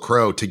Russell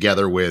Crowe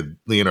together with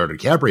Leonardo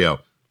DiCaprio,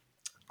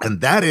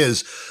 and that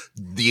is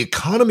the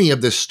economy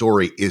of this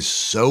story is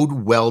so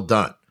well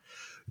done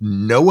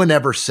No one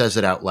ever says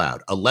it out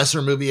loud. A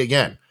lesser movie,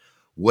 again,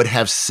 would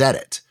have said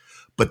it.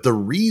 But the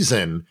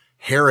reason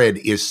Herod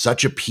is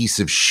such a piece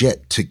of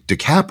shit to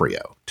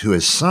DiCaprio, to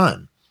his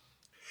son,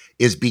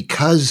 is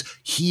because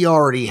he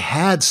already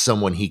had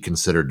someone he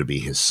considered to be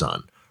his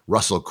son,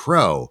 Russell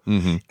Crowe,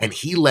 and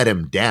he let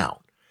him down.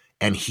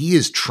 And he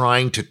is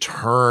trying to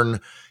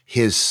turn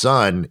his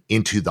son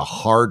into the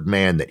hard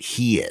man that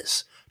he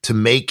is, to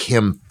make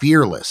him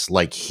fearless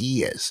like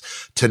he is,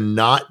 to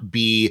not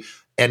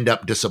end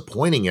up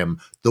disappointing him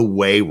the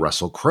way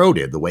Russell Crowe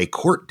did, the way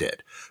Court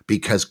did,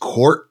 because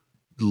Court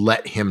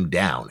let him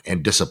down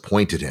and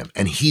disappointed him.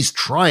 And he's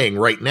trying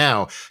right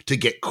now to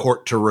get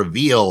Court to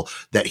reveal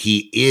that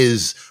he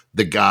is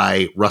the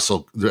guy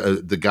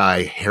the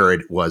guy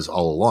Herod was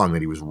all along,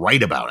 that he was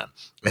right about him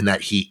and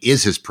that he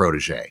is his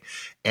protege.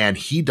 And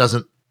he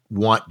doesn't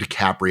want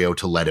DiCaprio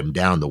to let him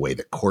down the way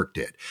that Court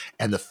did.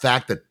 And the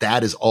fact that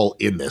that is all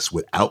in this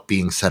without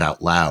being said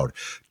out loud,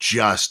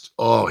 it's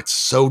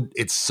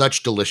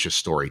such delicious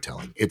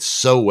storytelling. It's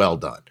so well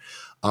done.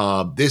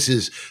 This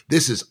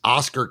is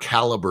Oscar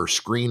caliber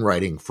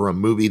screenwriting for a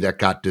movie that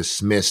got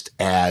dismissed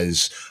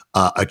as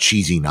a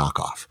cheesy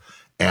knockoff.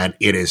 And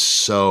it is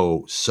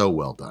so, so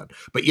well done.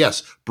 But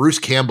yes, Bruce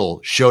Campbell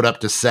showed up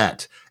to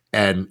set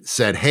and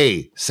said,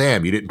 "Hey,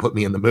 Sam, you didn't put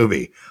me in the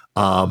movie.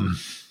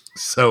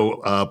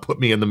 So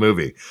put me in the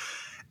movie."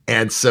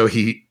 And so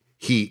he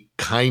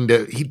kind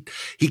of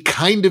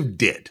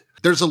did.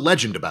 There's a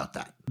legend about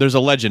that.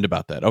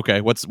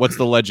 Okay. What's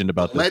the legend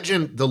about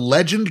that? The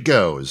legend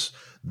goes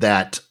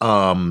that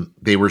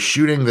they were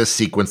shooting this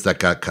sequence that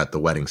got cut, the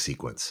wedding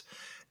sequence,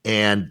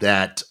 and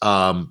that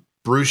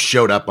Bruce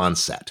showed up on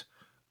set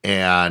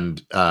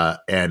and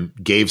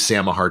gave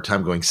Sam a hard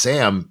time, going,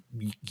 "Sam,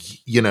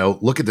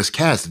 look at this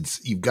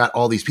cast. You've got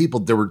all these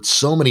people. There were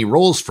so many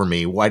roles for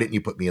me. Why didn't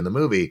you put me in the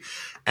movie?"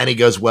 And he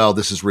goes, "Well,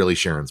 this is really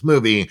Sharon's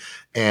movie,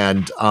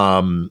 and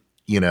and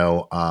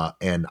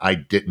I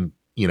didn't,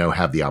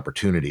 have the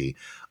opportunity."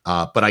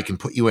 But I can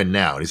put you in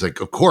now. And he's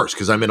like, "Of course,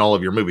 because I'm in all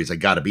of your movies. I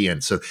got to be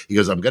in." So he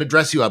goes, "I'm going to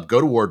dress you up,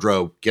 go to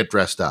wardrobe, get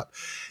dressed up.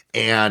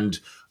 And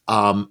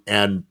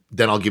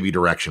then I'll give you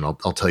direction. I'll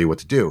tell you what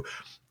to do."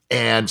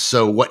 And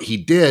so what he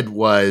did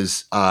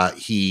was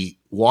he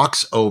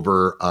walks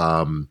over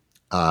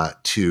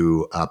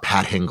to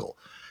Pat Hingle.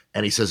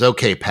 And he says,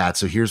 "Okay, Pat,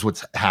 so here's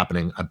what's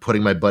happening. I'm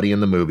putting my buddy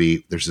in the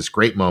movie. There's this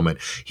great moment.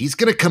 He's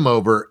going to come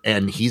over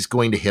and he's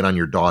going to hit on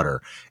your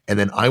daughter. And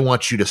then I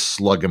want you to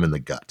slug him in the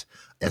gut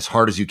as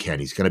hard as you can.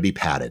 He's going to be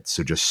padded.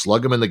 So just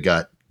slug him in the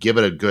gut, give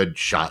it a good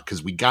shot,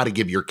 because we got to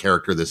give your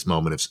character this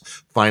moment of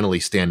finally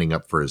standing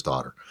up for his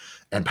daughter."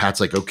 And Pat's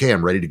like, "Okay,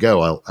 I'm ready to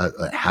go.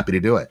 I'm happy to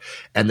do it."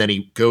 And then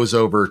he goes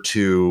over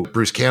to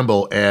Bruce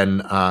Campbell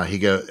and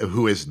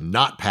who is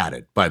not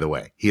padded, by the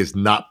way. He is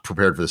not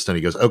prepared for this stunt.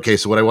 He goes, "Okay,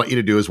 so what I want you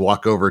to do is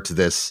walk over to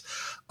this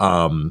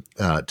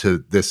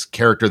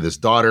character, this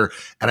daughter,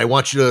 and I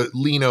want you to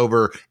lean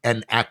over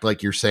and act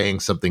like you're saying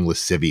something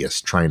lascivious,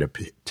 trying to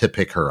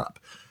pick her up."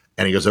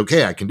 And he goes,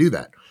 "Okay, I can do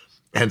that."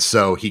 And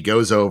so he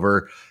goes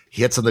over,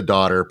 he hits on the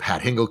daughter.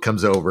 Pat Hingle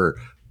comes over,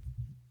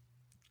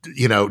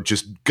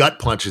 just gut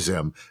punches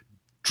him,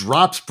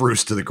 drops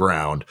Bruce to the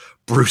ground.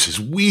 Bruce is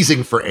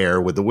wheezing for air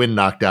with the wind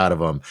knocked out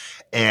of him.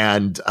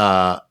 And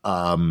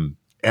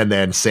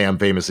then Sam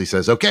famously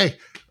says, "Okay,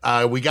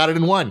 we got it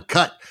in one,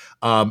 cut."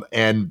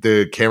 And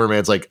the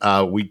cameraman's like,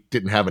 "We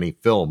didn't have any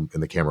film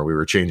in the camera. We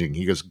were changing."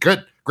 He goes,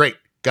 "Good, great.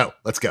 Go,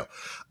 let's go."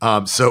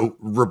 So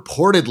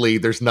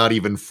reportedly, there's not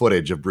even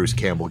footage of Bruce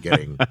Campbell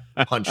getting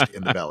punched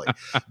in the belly.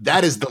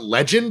 That is the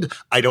legend.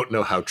 I don't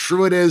know how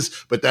true it is,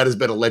 but that has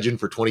been a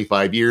legend for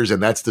 25 years,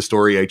 and that's the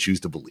story I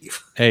choose to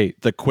believe. Hey,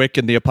 the quick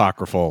and the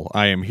apocryphal.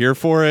 I am here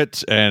for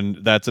it, and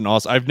that's an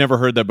awesome... I've never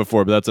heard that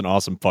before, but that's an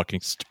awesome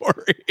fucking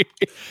story.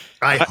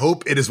 I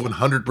hope it is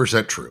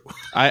 100% true.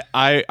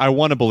 I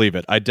want to believe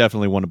it. I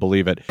definitely want to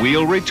believe it.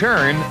 We'll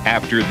return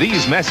after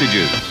these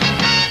messages.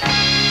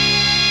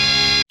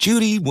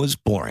 Judy was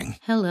boring.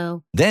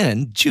 Hello.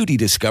 Then Judy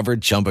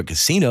discovered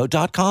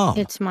ChumbaCasino.com.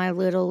 It's my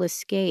little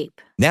escape.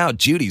 Now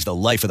Judy's the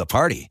life of the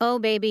party. Oh,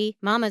 baby,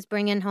 mama's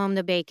bringing home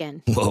the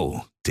bacon.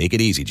 Whoa, take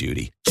it easy,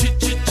 Judy.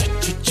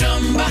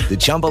 The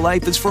Chumba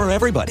life is for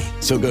everybody.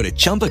 So go to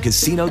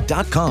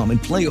ChumbaCasino.com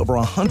and play over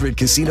 100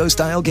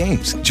 casino-style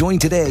games. Join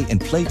today and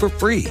play for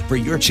free for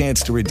your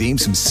chance to redeem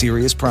some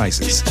serious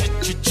prizes.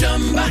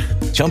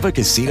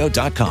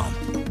 ChumbaCasino.com.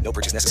 No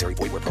purchase necessary.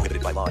 Void where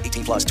prohibited by law.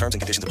 18 plus terms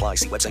and conditions apply.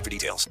 See website for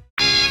details.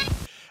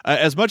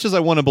 As much as I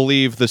want to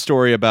believe the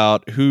story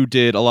about who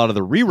did a lot of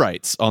the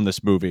rewrites on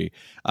this movie,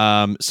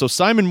 so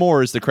Simon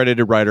Moore is the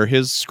credited writer.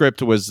 His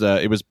script was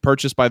it was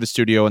purchased by the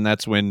studio, and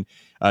that's when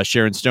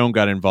Sharon Stone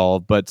got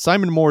involved. But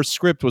Simon Moore's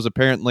script was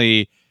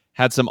apparently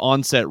had some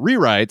on-set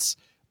rewrites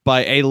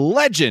by a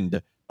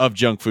legend of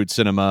junk food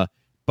cinema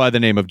by the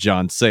name of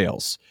John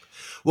Sayles.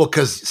 Well,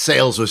 because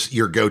Sayles was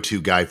your go-to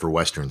guy for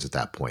Westerns at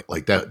that point.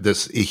 Like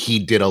he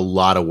did a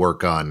lot of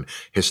work on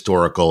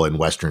historical and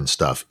Western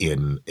stuff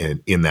in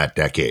that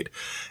decade.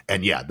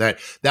 And yeah,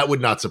 that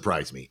would not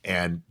surprise me.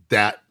 And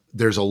that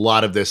there's a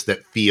lot of this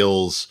that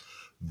feels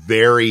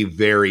very,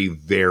 very,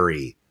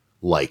 very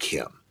like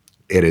him.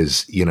 It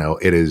is,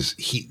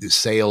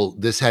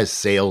 this has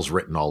sales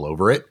written all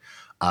over it.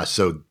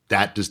 So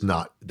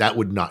that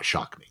would not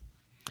shock me.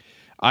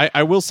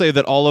 I will say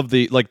that all of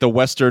the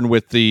Western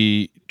with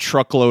the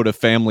truckload of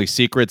family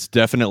secrets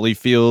definitely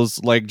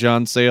feels like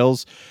John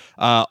Sayles.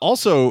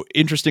 Also,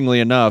 interestingly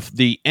enough,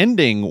 the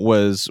ending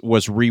was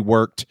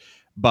reworked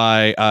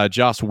by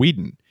Joss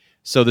Whedon.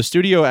 So the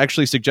studio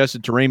actually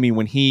suggested to Raimi,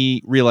 when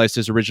he realized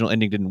his original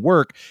ending didn't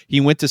work,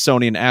 he went to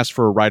Sony and asked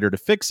for a writer to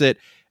fix it.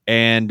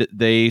 And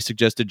they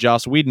suggested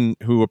Joss Whedon,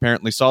 who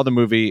apparently saw the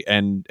movie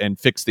and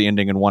fixed the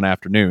ending in one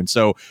afternoon.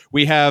 So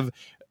we have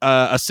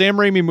a Sam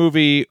Raimi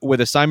movie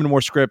with a Simon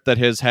Moore script that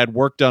has had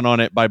work done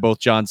on it by both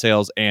John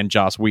Sayles and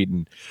Joss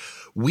Whedon.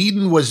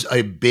 Whedon was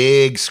a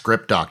big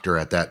script doctor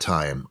at that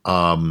time,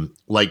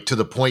 to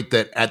the point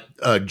that at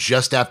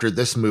just after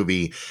this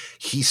movie,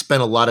 he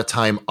spent a lot of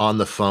time on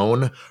the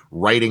phone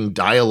writing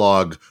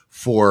dialogue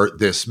for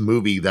this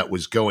movie that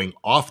was going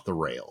off the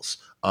rails.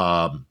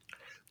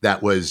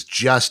 That was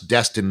just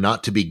destined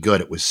not to be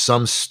good. It was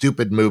some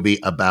stupid movie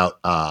about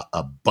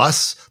a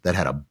bus that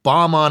had a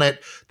bomb on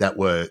it that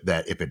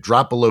if it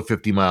dropped below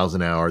 50 miles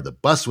an hour, the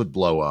bus would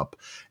blow up,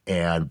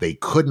 and they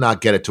could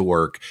not get it to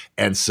work.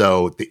 And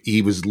so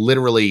he was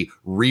literally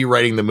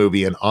rewriting the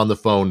movie and on the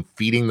phone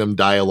feeding them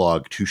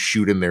dialogue to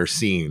shoot in their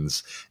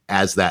scenes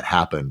as that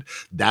happened.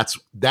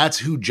 That's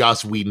who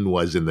Joss Whedon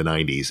was in the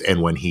 90s,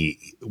 and when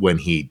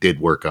he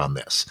did work on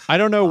this. I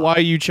don't know why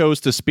you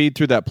chose to speed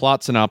through that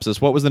plot synopsis.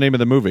 What was the name of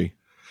the movie?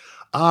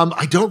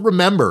 I don't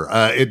remember.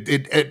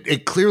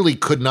 It clearly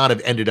could not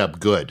have ended up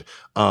good,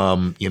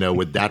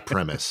 with that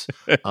premise.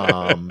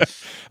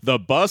 The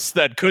bus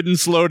that couldn't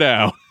slow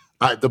down.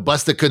 The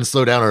bus that couldn't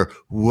slow down, or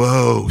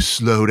whoa,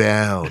 slow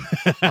down.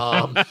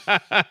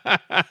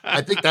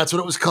 I think that's what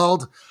it was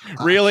called.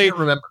 Really? I can't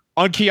remember.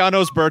 On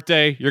Keanu's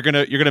birthday, you're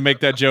gonna make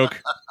that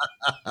joke?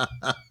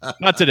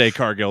 Not today,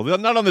 Cargill.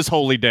 Not on this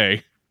holy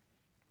day.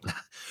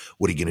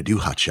 What are you gonna do,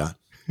 Hotshot?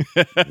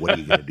 What are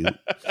you gonna do?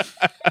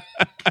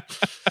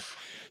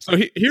 So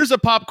here's a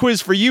pop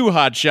quiz for you,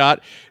 Hotshot.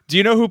 Do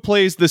you know who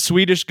plays the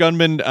Swedish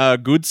gunman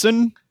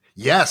Goodson?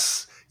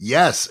 Yes.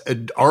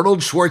 Arnold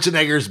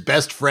Schwarzenegger's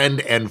best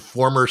friend and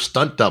former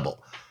stunt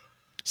double.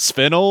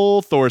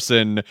 Sven-Ole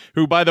Thorsen,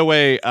 who, by the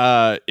way,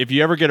 if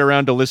you ever get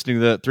around to listening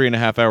to the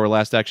 3.5 hour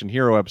Last Action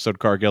Hero episode,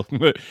 Cargill,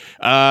 that's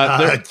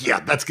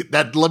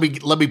that.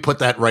 Let me put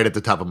that right at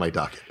the top of my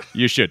docket.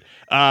 You should.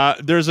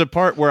 There's a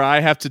part where I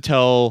have to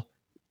tell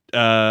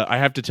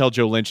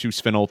Joe Lynch who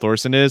Sven-Ole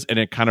Thorsen is, and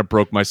it kind of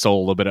broke my soul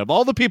a little bit. Of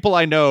all the people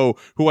I know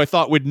who I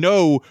thought would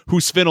know who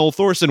Sven-Ole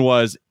Thorsen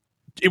was,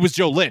 it was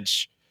Joe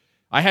Lynch.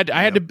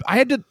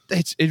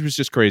 It was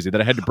just crazy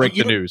that I had to break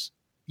the news.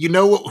 You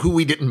know who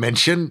we didn't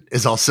mention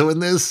is also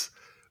in this?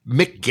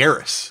 Mick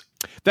Garris.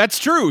 That's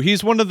true.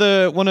 He's one of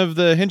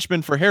the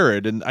henchmen for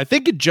Herod, and I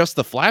think it's just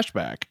the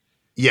flashback.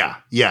 Yeah.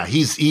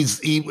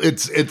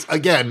 It's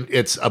again,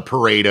 it's a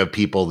parade of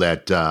people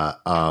that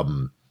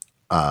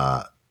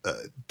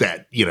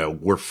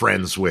were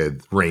friends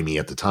with Raimi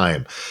at the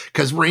time,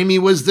 because Raimi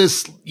was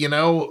this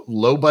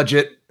low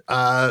budget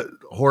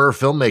horror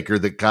filmmaker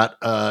that got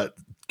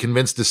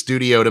convinced the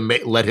studio to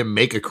let him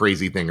make a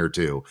crazy thing or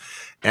two.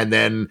 And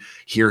then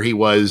here he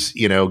was,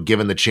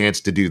 given the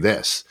chance to do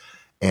this.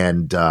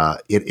 And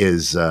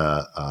it's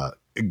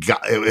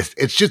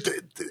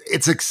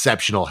it's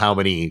exceptional how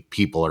many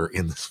people are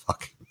in this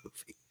fucking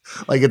movie.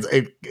 Like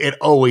it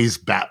always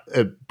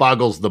it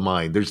boggles the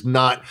mind.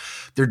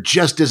 There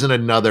just isn't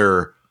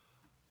another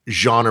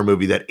genre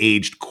movie that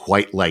aged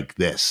quite like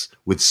this,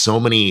 with so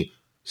many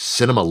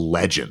cinema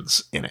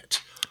legends in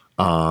it.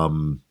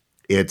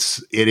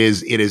 It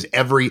is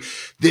every,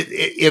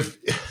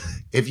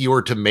 if you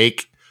were to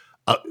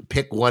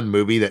pick one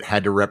movie that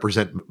had to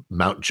represent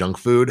Mount Junk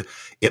Food,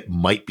 it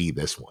might be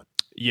this one.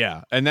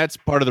 Yeah, and that's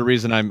part of the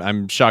reason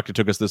I'm shocked it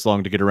took us this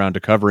long to get around to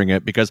covering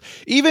it, because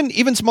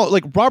even small,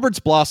 like Roberts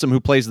Blossom, who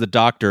plays the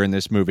doctor in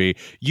this movie,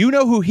 you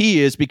know who he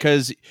is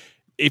because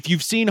if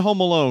you've seen Home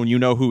Alone, you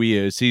know who he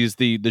is. He's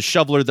the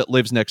shoveler that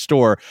lives next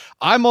door.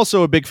 I'm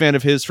also a big fan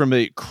of his from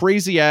a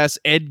crazy-ass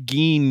Ed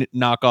Gein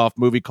knockoff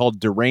movie called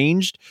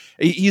Deranged.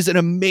 He's an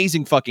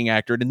amazing fucking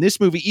actor. And in this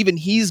movie, even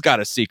he's got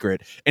a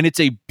secret. And it's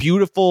a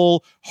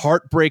beautiful,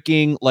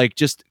 heartbreaking, like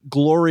just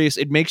glorious.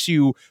 It makes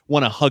you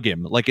want to hug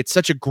him. Like it's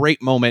such a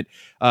great moment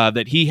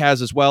that he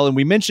has as well. And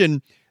we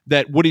mentioned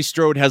that Woody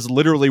Strode has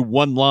literally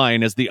one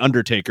line as the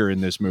Undertaker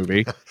in this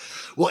movie.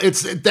 Well,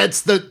 it's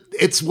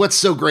what's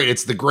so great.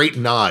 It's the great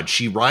nod.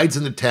 She rides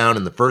into town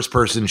and the first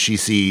person she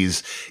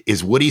sees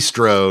is Woody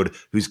Strode,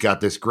 who's got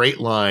this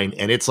great line.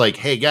 And it's like,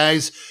 hey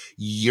guys,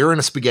 you're in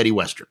a spaghetti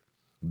Western.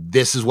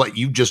 This is what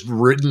you've just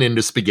ridden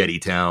into Spaghetti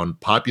Town,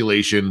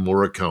 population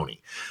Morricone.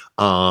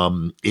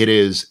 It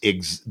is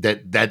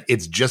that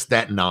it's just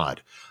that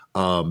nod.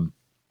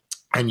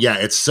 And yeah,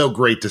 it's so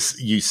great to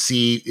you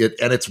see it,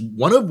 and it's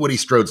one of Woody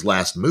Strode's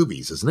last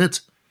movies, isn't it?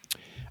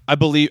 I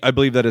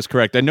believe that is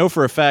correct. I know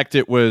for a fact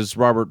it was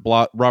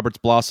Roberts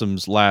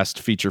Blossom's last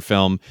feature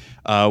film.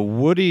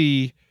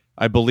 Woody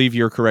I believe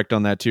you're correct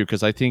on that too,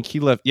 because I think he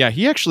left. Yeah,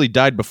 he actually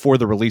died before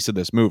the release of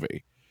this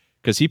movie,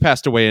 because he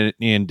passed away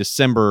in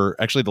December,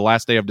 actually the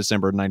last day of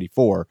December of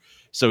 '94.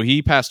 So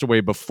he passed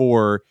away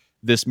before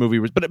this movie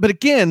was. But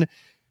again,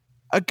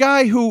 a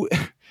guy who,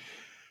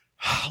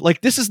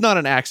 like, this is not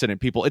an accident,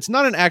 people. It's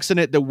not an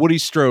accident that Woody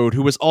Strode,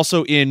 who was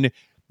also in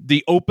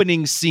the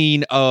opening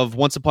scene of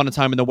Once Upon a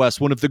Time in the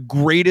West, one of the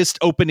greatest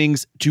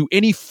openings to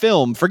any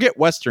film, forget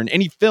Western,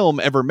 any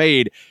film ever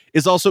made,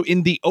 is also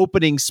in the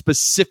opening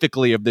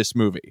specifically of this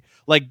movie.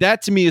 Like,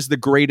 that to me is the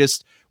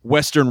greatest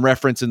Western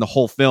reference in the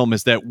whole film,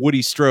 is that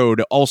Woody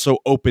Strode also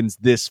opens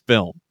this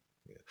film.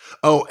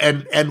 Oh,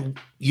 and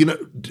you know,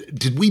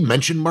 did we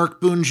mention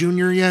Mark Boone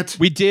Jr. yet?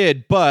 We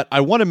did, but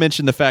I want to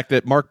mention the fact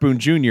that Mark Boone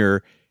Jr.,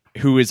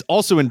 who is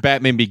also in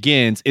Batman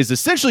Begins, is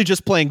essentially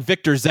just playing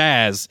Victor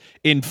Zsasz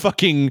in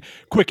fucking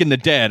Quick and the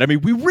Dead. I mean,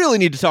 we really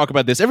need to talk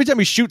about this. Every time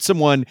he shoots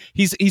someone,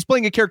 he's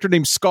playing a character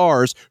named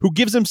Scars, who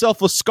gives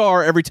himself a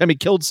scar every time he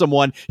killed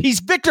someone.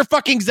 He's Victor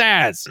fucking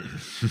Zsasz.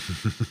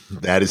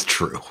 That is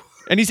true.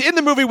 And he's in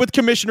the movie with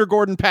Commissioner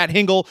Gordon, Pat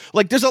Hingle.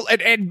 Like,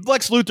 and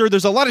Lex Luthor.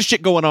 There's a lot of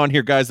shit going on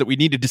here, guys, that we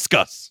need to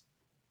discuss.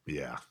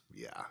 Yeah.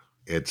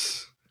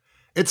 It's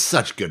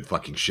such good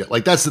fucking shit.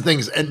 Like, that's the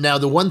thing. And now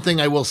the one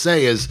thing I will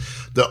say is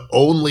the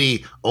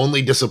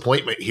only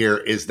disappointment here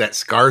is that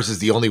Scars is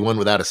the only one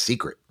without a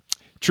secret.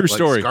 True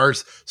story.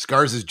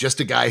 Scars is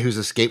just a guy who's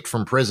escaped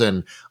from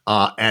prison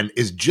and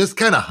is just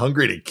kind of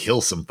hungry to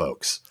kill some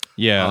folks.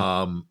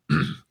 Yeah.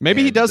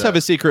 Maybe he does have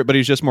a secret, but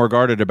he's just more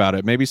guarded about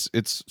it. Maybe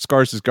it's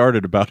Scars is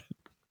guarded about it.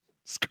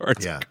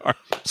 Scars. Yeah.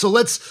 So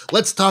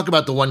let's talk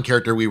about the one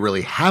character we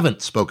really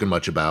haven't spoken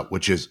much about,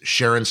 which is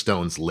Sharon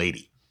Stone's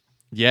lady.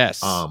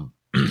 Yes.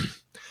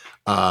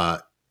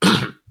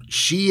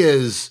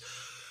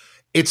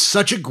 It's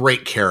such a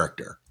great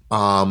character.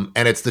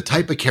 And it's the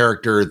type of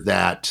character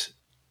that,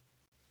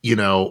 you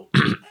know,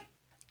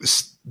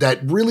 that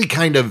really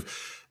kind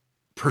of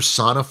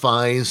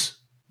personifies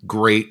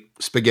great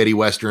spaghetti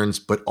westerns,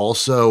 but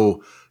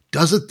also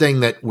does a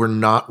thing that we're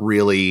not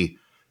really,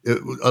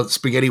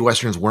 spaghetti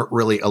westerns weren't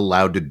really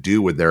allowed to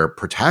do with their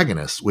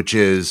protagonists, which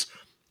is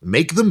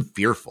make them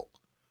fearful.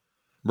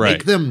 Right.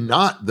 Make them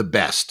not the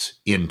best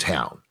in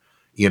town.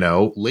 You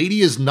know,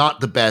 Lady is not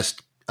the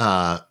best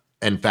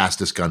and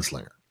fastest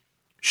gunslinger.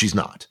 She's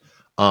not.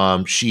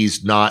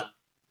 She's not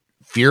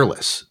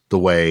fearless the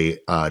way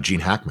Gene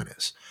Hackman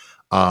is.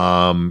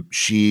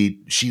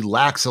 She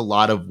lacks a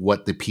lot of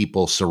what the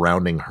people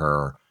surrounding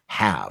her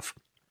have.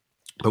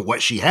 But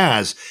what she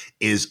has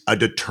is a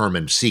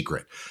determined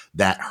secret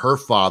that her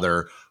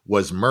father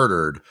was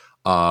murdered,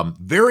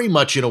 very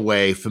much in a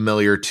way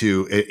familiar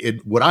to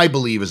what I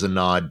believe is a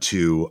nod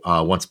to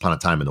Once Upon a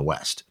Time in the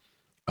West,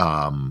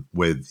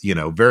 with, you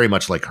know, very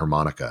much like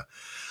harmonica.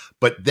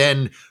 But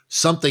then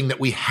something that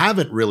we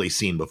haven't really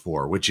seen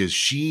before, which is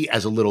she,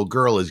 as a little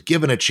girl, is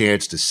given a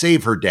chance to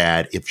save her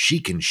dad. If she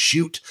can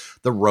shoot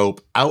the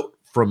rope out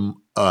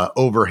from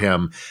over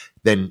him,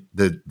 then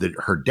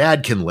her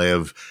dad can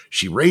live.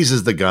 She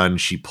raises the gun,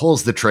 she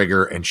pulls the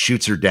trigger, and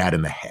shoots her dad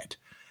in the head.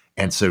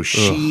 And so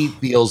she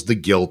feels the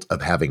guilt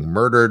of having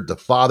murdered the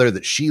father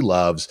that she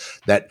loves,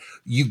 that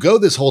you go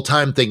this whole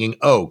time thinking,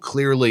 oh,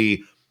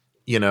 clearly,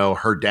 you know,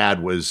 her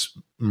dad was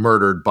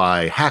murdered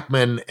by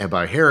Hackman and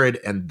by Herod,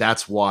 and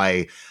that's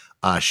why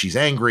she's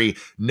angry.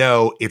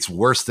 No, it's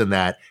worse than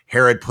that.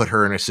 Herod put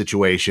her in a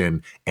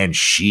situation and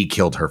she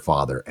killed her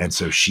father. And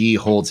so she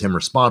holds him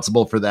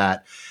responsible for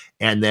that.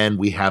 And then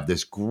we have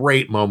this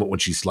great moment when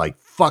she's like,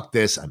 fuck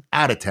this, I'm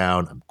out of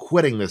town. I'm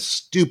quitting this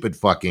stupid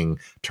fucking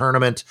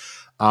tournament.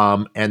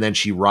 And then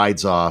she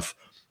rides off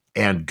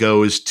and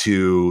goes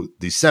to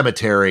the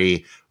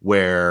cemetery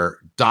where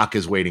Doc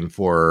is waiting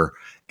for her.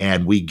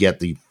 And we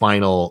get the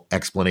final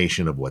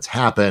explanation of what's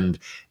happened.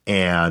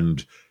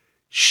 And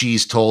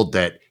she's told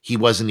that he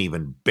wasn't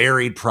even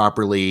buried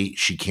properly.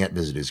 She can't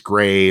visit his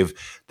grave.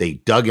 They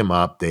dug him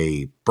up.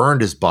 They burned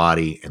his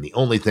body. And the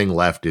only thing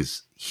left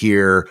is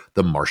here,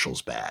 the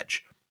Marshal's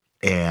badge.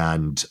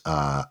 And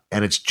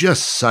it's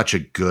just such a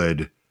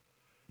good,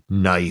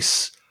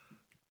 nice,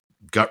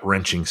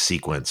 gut-wrenching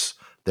sequence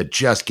that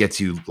just gets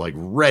you like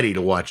ready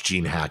to watch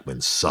Gene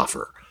Hackman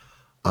suffer.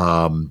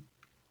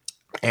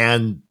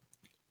 And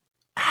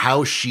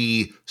how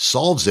she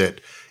solves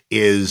it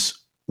is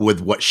with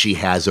what she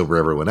has over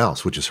everyone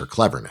else, which is her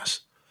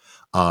cleverness.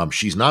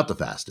 She's not the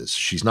fastest.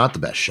 She's not the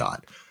best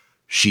shot.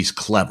 She's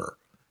clever.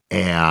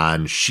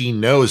 And she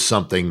knows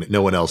something that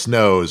no one else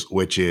knows,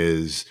 which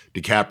is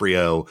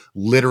DiCaprio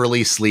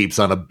literally sleeps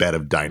on a bed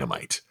of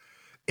dynamite.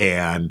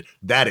 And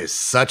that is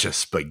such a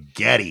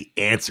spaghetti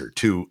answer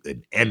to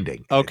an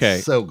ending. Okay.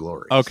 It's so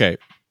glorious. Okay.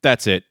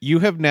 That's it. You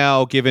have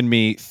now given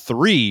me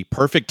 3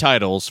 perfect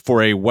titles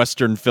for a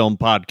Western film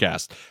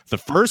podcast. The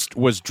first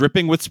was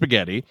Dripping with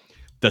Spaghetti.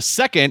 The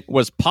second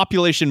was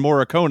Population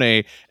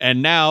Morricone,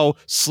 and now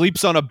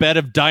Sleeps on a Bed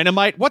of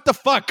Dynamite. What the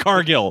fuck,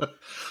 Cargill?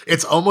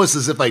 It's almost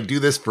as if I do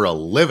this for a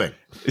living.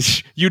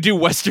 You do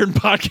Western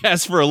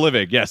podcasts for a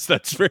living. Yes,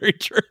 that's very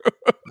true.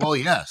 Well,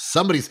 yeah,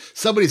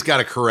 somebody's got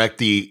to correct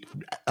the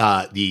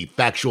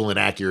factual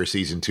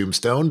inaccuracies in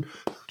Tombstone.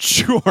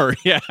 Sure,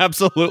 yeah,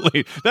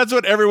 absolutely. That's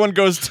what everyone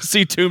goes to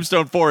see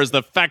Tombstone for, is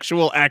the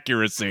factual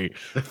accuracy,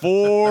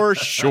 for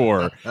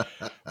sure.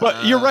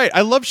 But you're right.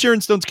 I love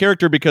Sharon Stone's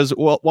character because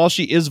while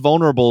she is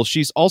vulnerable,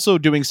 she's also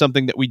doing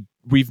something that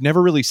we've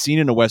never really seen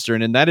in a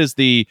Western, and that is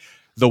the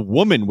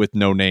woman with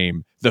no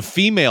name, the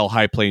female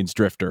High Plains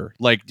drifter.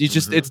 Like,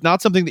 it's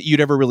not something that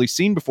you'd ever really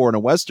seen before in a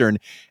Western,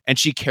 and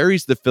she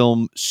carries the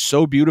film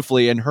so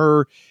beautifully, and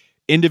her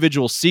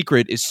individual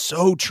secret is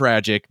so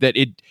tragic that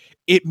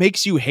it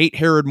makes you hate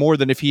Herod more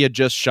than if he had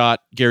just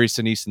shot Gary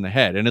Sinise in the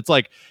head. And it's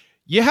like,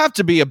 you have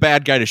to be a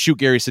bad guy to shoot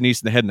Gary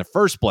Sinise in the head in the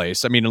first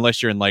place. I mean,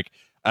 unless you're in, like,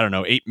 I don't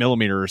know,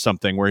 8mm or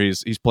something where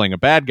he's playing a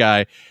bad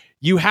guy,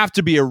 you have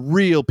to be a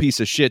real piece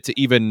of shit to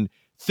even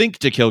think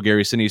to kill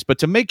Gary Sinise. But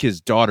to make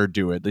his daughter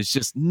do it, it's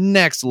just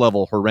next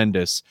level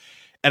horrendous.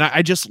 And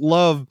I just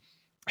love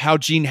how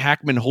Gene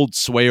Hackman holds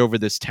sway over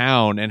this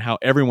town and how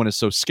everyone is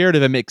so scared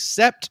of him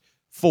except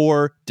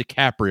for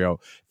DiCaprio.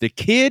 The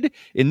kid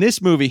in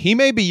this movie, he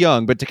may be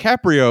young, but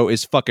DiCaprio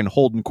is fucking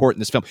holding court in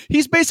this film.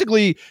 He's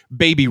basically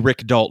baby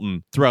Rick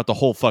Dalton throughout the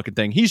whole fucking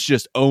thing. He's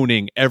just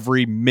owning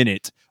every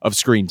minute of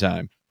screen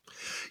time.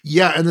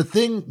 Yeah, and the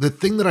thing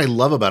that I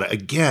love about it,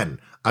 again,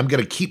 I'm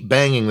going to keep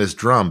banging this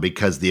drum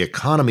because the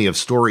economy of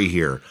story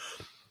here.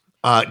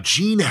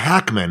 Gene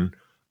Hackman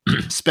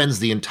spends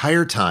the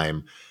entire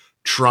time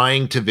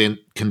trying to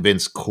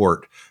convince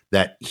Court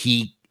that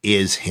he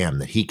is him,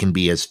 that he can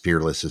be as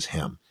fearless as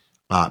him,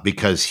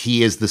 because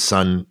he is the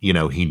son,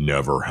 he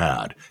never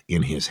had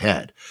in his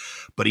head.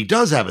 But he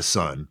does have a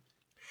son,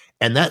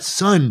 and that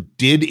son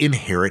did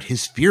inherit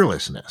his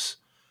fearlessness.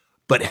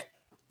 But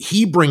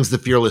he brings the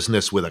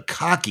fearlessness with a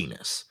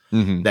cockiness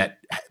that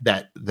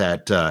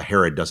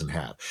Herod doesn't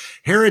have.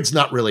 Herod's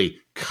not really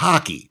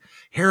cocky.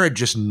 Herod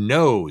just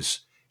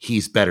knows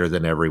he's better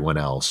than everyone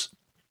else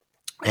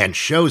and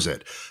shows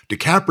it.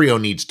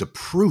 DiCaprio needs to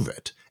prove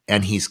it.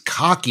 And he's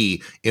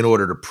cocky in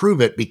order to prove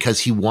it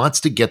because he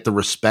wants to get the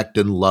respect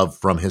and love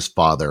from his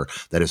father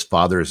that his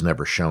father has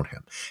never shown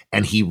him.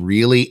 And he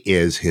really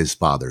is his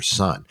father's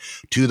son,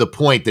 to the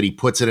point that he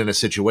puts it in a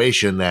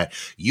situation that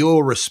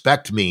you'll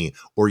respect me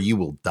or you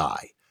will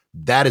die.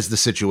 That is the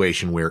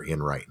situation we're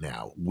in right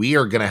now. We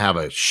are going to have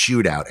a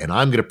shootout, and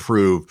I'm going to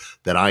prove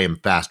that I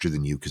am faster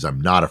than you because I'm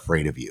not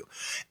afraid of you.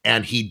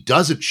 And he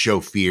doesn't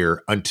show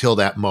fear until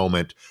that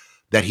moment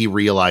that he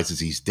realizes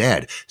he's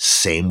dead.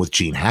 Same with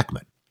Gene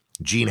Hackman.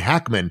 Gene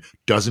Hackman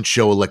doesn't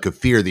show a lick of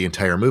fear the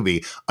entire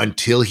movie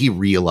until he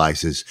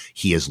realizes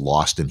he is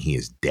lost and he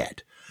is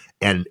dead.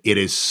 And it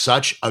is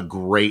such a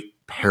great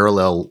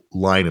parallel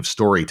line of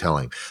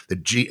storytelling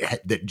that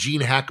Gene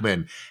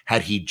Hackman,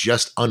 had he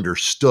just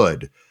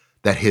understood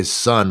that his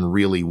son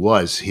really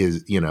was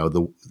his,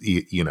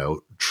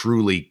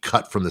 truly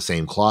cut from the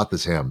same cloth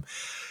as him,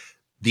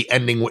 the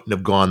ending wouldn't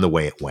have gone the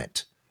way it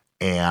went.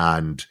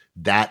 And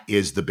that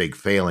is the big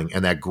failing.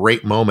 And that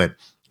great moment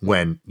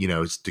when,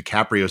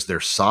 DiCaprio's there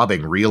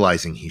sobbing,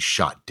 realizing he's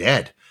shot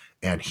dead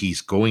and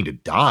he's going to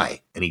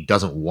die and he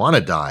doesn't want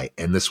to die.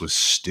 And this was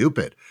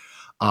stupid.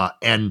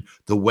 And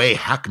the way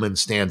Hackman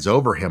stands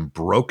over him,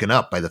 broken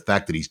up by the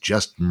fact that he's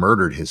just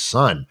murdered his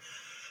son.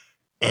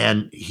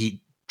 And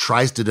he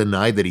tries to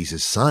deny that he's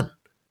his son,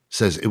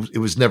 says it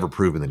was never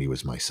proven that he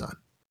was my son.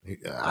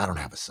 I don't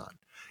have a son.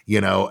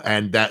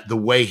 And that the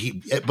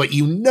way but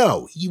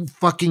you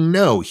fucking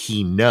know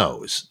he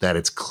knows that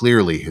it's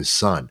clearly his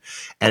son,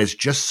 and it's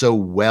just so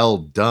well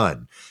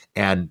done.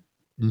 And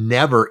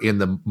never in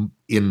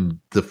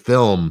the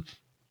film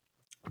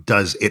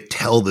does it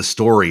tell the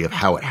story of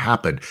how it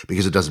happened,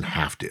 because it doesn't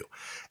have to.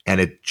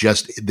 And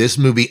this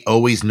movie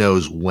always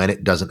knows when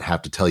it doesn't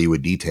have to tell you a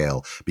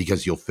detail,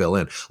 because you'll fill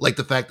in. Like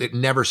the fact that it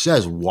never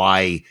says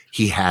why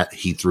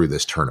he threw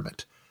this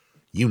tournament.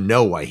 You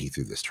know why he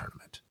threw this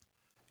tournament.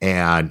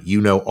 And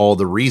all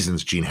the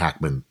reasons Gene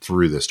Hackman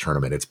threw this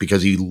tournament. It's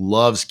because he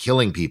loves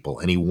killing people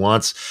and he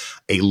wants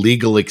a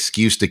legal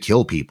excuse to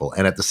kill people.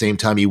 And at the same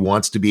time, he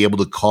wants to be able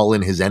to call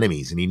in his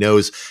enemies, and he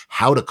knows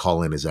how to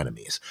call in his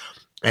enemies.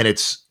 And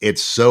it's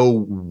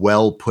so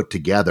well put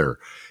together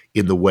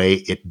in the way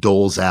it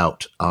doles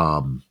out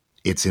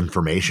its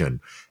information.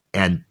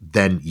 And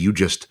then you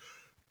just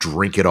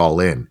drink it all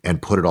in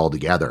and put it all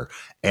together.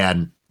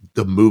 And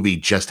the movie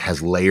just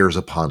has layers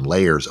upon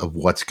layers of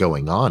what's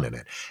going on in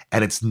it.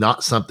 And it's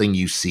not something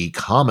you see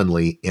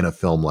commonly in a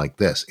film like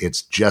this.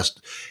 It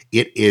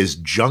is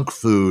junk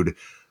food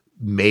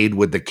made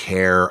with the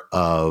care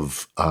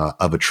of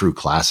a true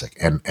classic.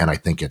 And I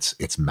think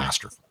it's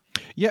masterful.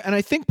 Yeah. And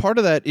I think part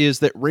of that is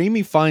that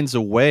Raimi finds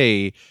a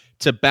way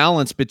to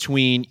balance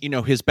between,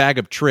 his bag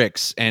of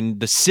tricks and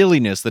the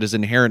silliness that is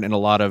inherent in a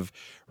lot of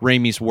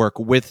Raimi's work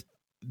with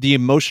the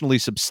emotionally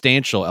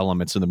substantial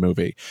elements in the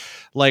movie.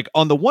 Like,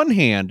 on the one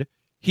hand,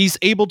 he's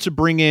able to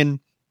bring in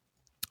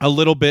a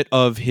little bit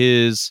of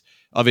his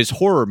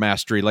horror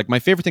mastery. Like, my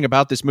favorite thing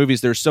about this movie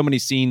is there's so many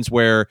scenes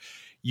where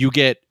you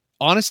get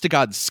honest to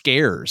God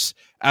scares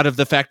out of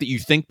the fact that you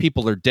think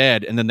people are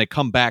dead and then they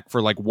come back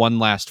for like one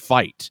last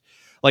fight.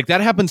 Like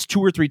that happens 2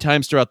 or 3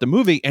 times throughout the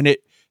movie, and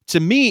to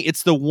me,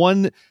 it's the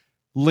one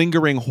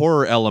lingering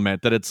horror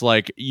element that it's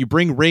like you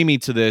bring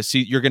Raimi to this,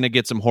 you're going to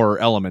get some horror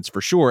elements for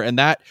sure. And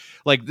that,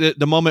 like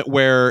the moment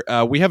where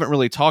we haven't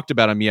really talked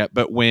about him yet,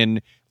 but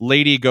when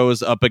Lady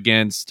goes up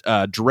against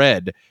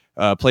Dredd,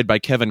 played by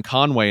Kevin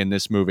Conway in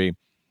this movie,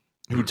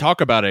 who talk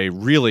about a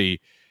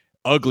really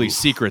ugly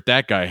secret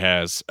that guy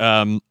has.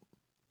 But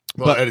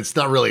and it's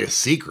not really a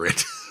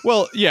secret.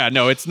 Well, yeah,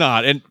 no, it's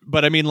not.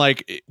 But I mean,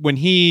 like when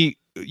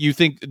you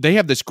think they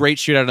have this great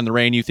shootout in the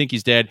rain, you think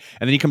he's dead,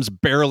 and then he comes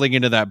barreling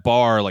into that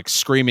bar, like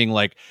screaming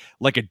like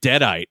a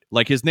deadite.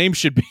 Like his name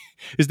should be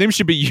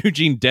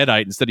Eugene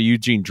Deadite instead of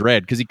Eugene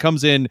Dredd, because he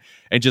comes in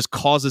and just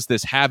causes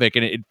this havoc,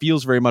 and it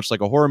feels very much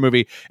like a horror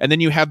movie. And then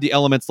you have the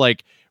elements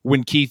like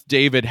when Keith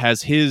David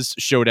has his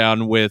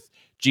showdown with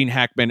Gene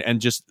Hackman,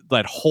 and just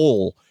that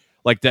hole,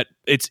 like that.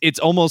 It's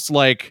almost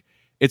like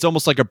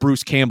a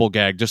Bruce Campbell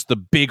gag, just the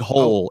big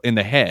hole in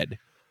the head.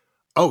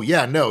 Oh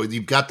yeah, no,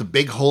 you've got the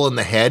big hole in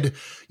the head.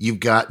 You've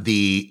got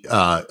the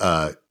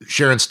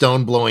Sharon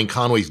Stone blowing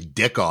Conway's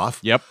dick off.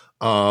 Yep.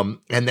 And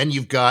then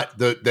you've got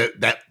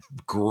that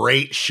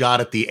great shot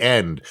at the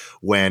end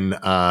when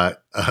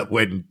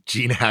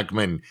Gene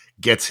Hackman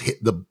gets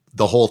hit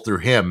the hole through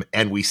him,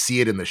 and we see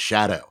it in the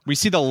shadow. We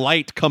see the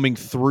light coming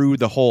through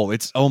the hole.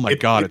 It's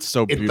it's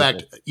so beautiful. In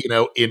fact,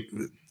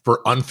 for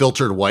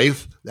Unfiltered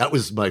Wife, that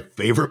was my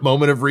favorite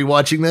moment of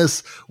rewatching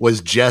this. Was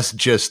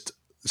just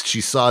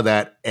she saw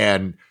that,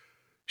 and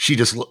she's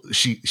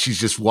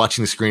just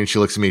watching the screen, and she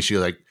looks at me, and she's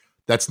like,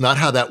 "That's not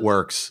how that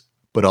works,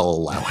 but I'll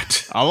allow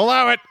it. I'll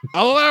allow it."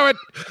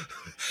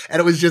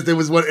 And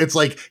it's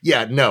like,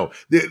 yeah, no,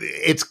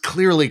 it's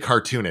clearly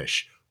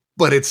cartoonish,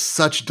 but it's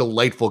such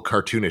delightful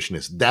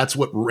cartoonishness. That's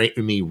what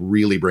Raimi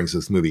really brings to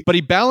this movie. But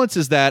he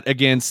balances that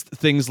against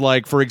things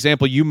like, for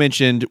example, you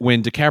mentioned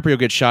when DiCaprio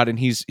gets shot and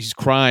he's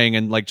crying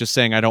and like just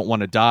saying, "I don't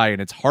want to die,"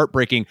 and it's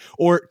heartbreaking.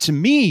 Or to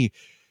me,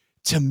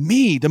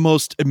 the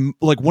most,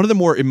 like one of the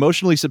more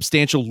emotionally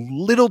substantial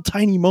little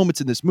tiny moments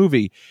in this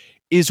movie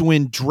is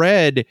when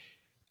Dredd,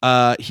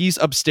 he's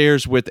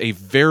upstairs with a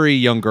very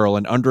young girl,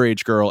 an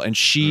underage girl, and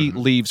she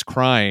leaves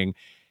crying,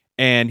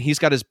 and he's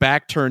got his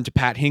back turned to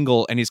Pat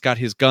Hingle, and he's got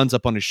his guns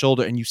up on his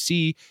shoulder, and you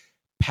see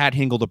Pat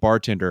Hingle, the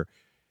bartender,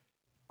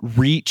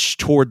 reach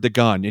toward the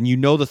gun, and you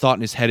know the thought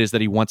in his head is that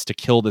he wants to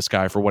kill this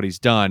guy for what he's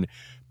done.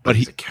 But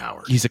he's a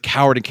coward. He's a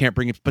coward and can't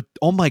bring it. But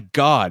oh my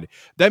God,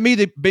 that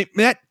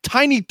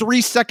tiny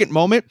 3-second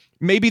moment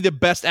may be the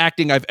best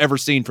acting I've ever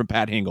seen from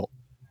Pat Hingle.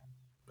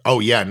 Oh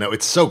yeah, no,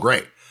 it's so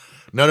great.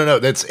 No.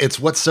 It's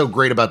what's so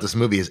great about this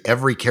movie is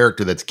every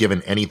character that's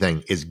given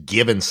anything is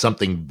given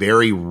something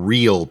very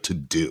real to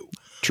do.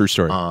 True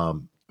story.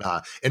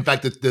 In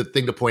fact, the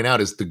thing to point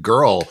out is the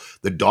girl,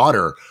 the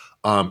daughter.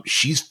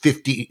 She's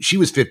 50. She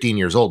was 15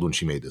 years old when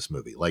she made this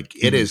movie. Like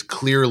it is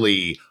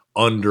clearly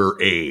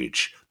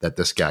underage that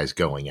this guy's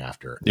going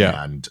after.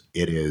 Yeah. And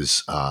it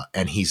is,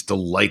 and he's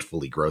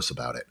delightfully gross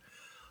about it.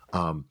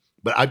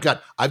 But I've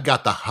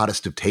got the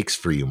hottest of takes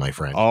for you, my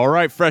friend. All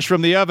right. Fresh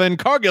from the oven.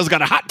 Cargill's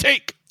got a hot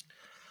take.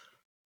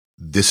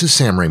 This is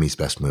Sam Raimi's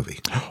best movie.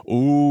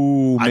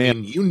 Ooh, man.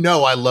 I mean,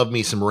 I love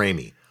me some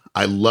Raimi.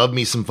 I love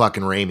me some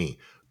fucking Raimi,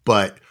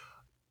 but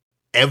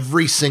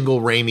every single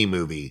Raimi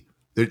movie,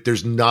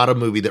 there's not a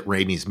movie that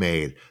Raimi's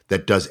made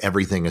that does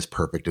everything as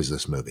perfect as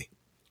this movie.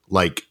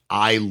 Like,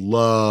 I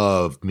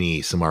love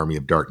me some Army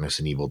of Darkness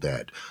and Evil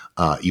Dead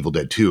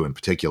 2 in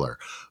particular.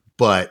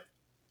 But,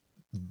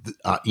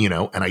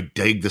 and I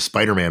dig the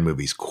Spider-Man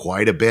movies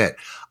quite a bit.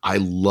 I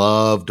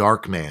love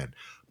Darkman.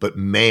 But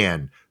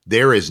man,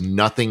 there is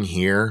nothing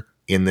here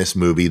in this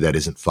movie that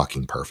isn't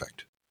fucking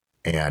perfect.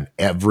 And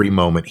every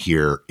moment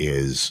here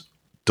is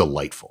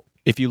delightful.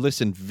 If you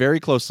listen very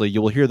closely,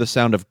 you will hear the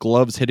sound of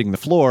gloves hitting the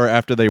floor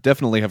after they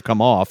definitely have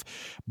come off.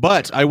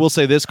 But I will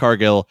say this,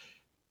 Cargill,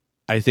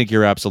 I think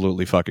you're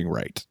absolutely fucking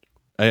right.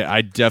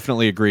 I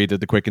definitely agree that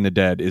The Quick and the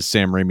Dead is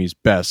Sam Raimi's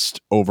best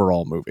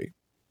overall movie.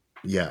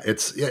 Yeah,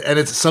 it's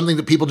something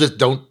that people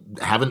just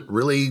haven't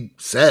really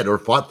said or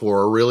fought for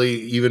or really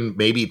even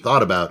maybe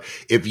thought about.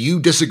 If you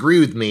disagree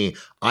with me,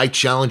 I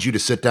challenge you to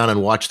sit down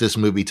and watch this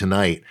movie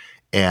tonight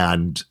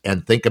and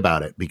think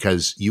about it,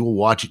 because you will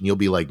watch it and you'll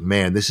be like,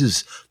 man, this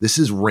is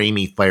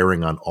Raimi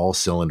firing on all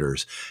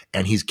cylinders,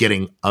 and he's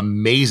getting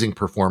amazing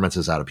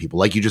performances out of people.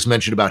 Like you just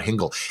mentioned about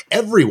Hingle.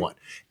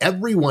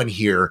 Everyone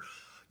here,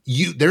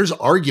 there's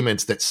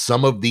arguments that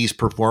some of these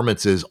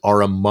performances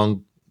are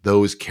among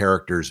those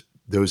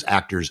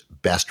actors'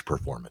 best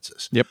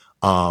performances. Yep.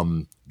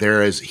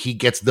 He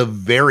gets the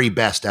very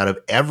best out of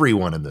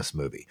everyone in this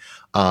movie.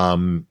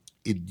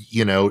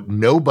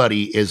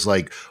 Nobody is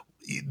like,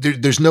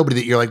 there's nobody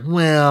that you're like,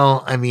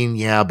 well, I mean,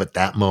 yeah, but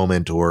that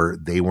moment, or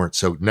they weren't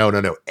so.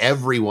 No.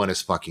 Everyone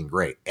is fucking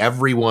great.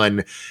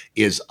 Everyone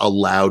is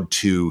allowed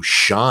to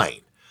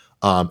shine.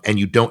 And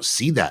you don't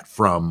see that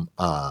from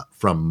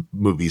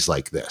movies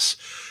like this.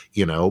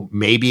 You know,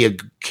 maybe a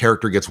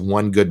character gets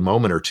one good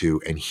moment or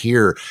two, and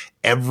here,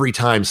 every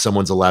time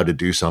someone's allowed to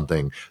do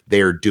something,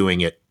 they're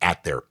doing it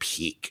at their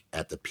peak,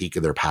 at the peak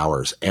of their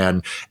powers.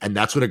 And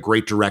that's what a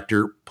great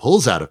director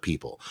pulls out of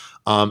people.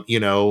 You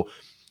know,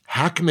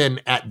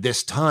 Hackman at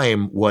this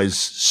time was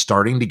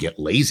starting to get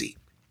lazy.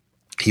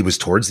 He was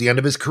towards the end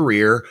of his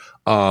career.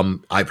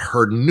 I've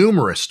heard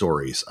numerous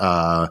stories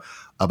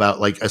about,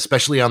 like,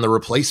 especially on The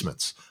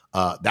Replacements.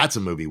 That's a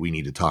movie we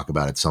need to talk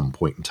about at some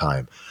point in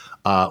time.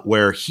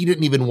 Where he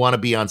didn't even want to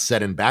be on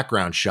set in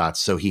background shots,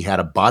 so he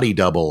had a body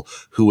double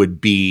who would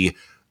be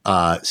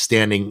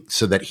standing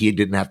so that he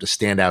didn't have to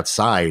stand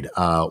outside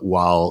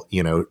while,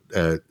 you know,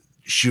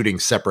 shooting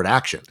separate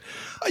action.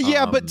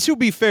 But to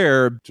be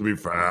fair, Bill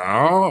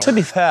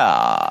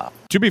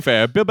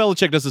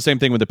Belichick does the same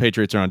thing when the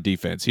Patriots are on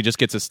defense. He just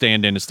gets a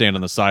stand in to stand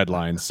on the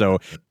sidelines. So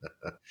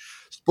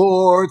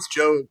sports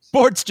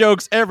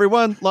jokes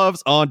everyone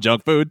loves on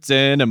Junk Food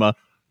Cinema.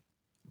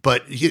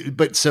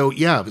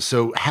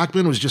 So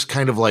Hackman was just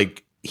kind of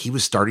like, he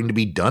was starting to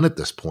be done at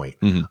this point.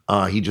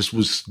 Mm-hmm. He just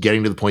was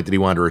getting to the point that he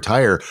wanted to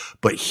retire.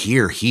 But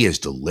here he is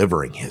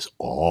delivering his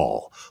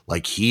all.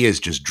 Like, he is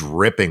just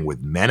dripping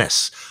with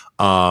menace.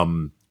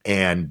 And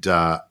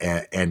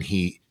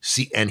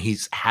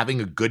he's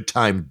having a good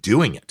time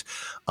doing it.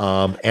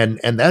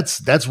 And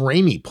that's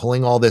Raimi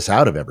pulling all this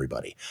out of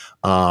everybody.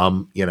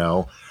 You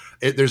know,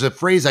 there's a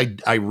phrase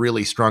I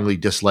really strongly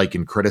dislike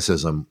in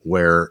criticism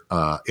where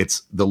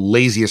it's the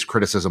laziest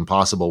criticism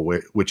possible,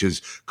 which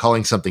is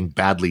calling something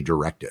badly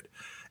directed.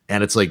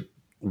 And it's like,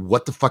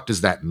 what the fuck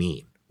does that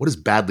mean? What does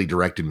badly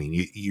directed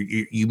mean?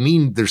 You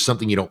mean there's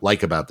something you don't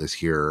like about this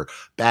here,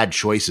 bad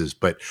choices,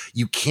 but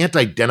you can't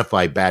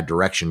identify bad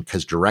direction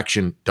because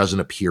direction doesn't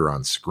appear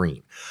on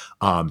screen.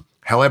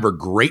 However,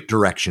 great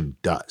direction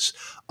does.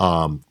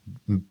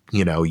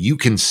 You know, you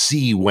can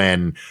see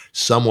when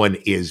someone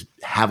is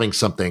having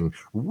something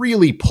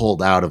really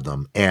pulled out of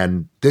them.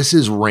 And this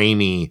is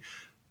Raimi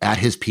at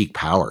his peak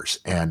powers.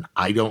 And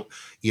I don't,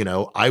 you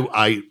know,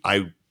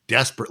 I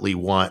desperately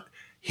want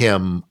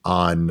him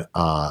on,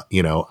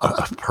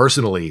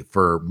 personally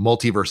for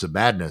Multiverse of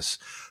Madness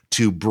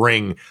to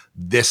bring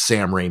this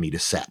Sam Raimi to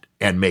set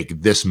and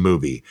make this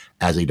movie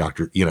as a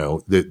Doctor, you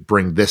know,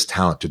 bring this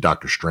talent to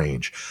Doctor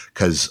Strange.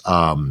 Cause,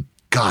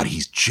 God,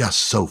 he's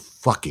just so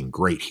fucking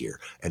great here.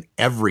 And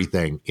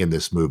everything in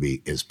this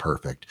movie is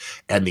perfect.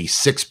 And the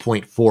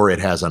 6.4 it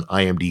has on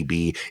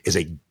IMDb is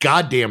a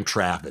goddamn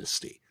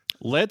travesty.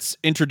 Let's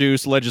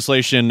introduce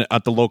legislation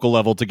at the local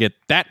level to get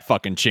that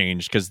fucking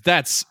changed, because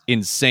that's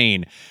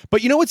insane.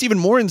 But you know what's even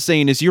more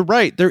insane is, you're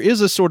right, there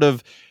is a sort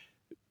of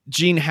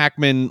Gene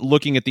Hackman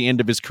looking at the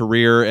end of his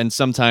career and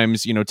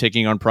sometimes, you know,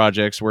 taking on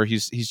projects where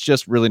he's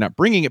just really not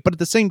bringing it. But at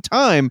the same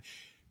time,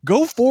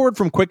 go forward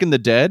from Quick and the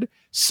Dead,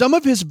 some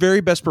of his very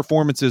best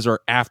performances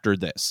are after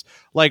this.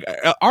 Like,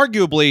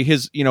 arguably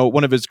his, you know,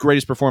 one of his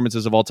greatest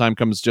performances of all time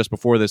comes just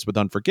before this with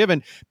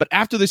Unforgiven. But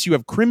after this, you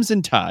have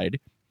Crimson Tide,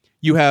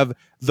 you have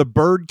The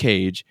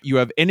Birdcage, you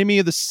have Enemy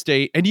of the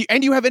State, and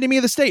you have Enemy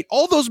of the State.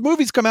 All those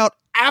movies come out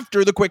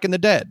after The Quick and the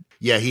Dead.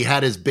 Yeah, he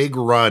had his big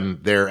run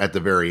there at the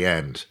very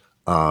end.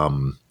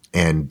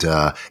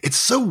 It's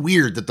so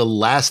weird that the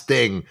last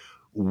thing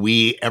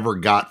we ever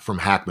got from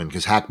Hackman,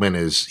 because Hackman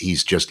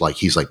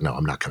he's like, no,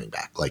 I'm not coming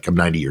back. Like, I'm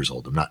 90 years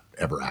old. I'm not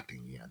ever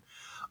acting again.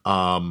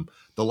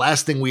 The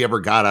last thing we ever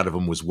got out of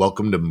him was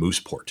Welcome to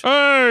Mooseport.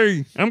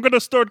 Hey, I'm going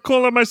to start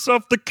calling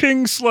myself the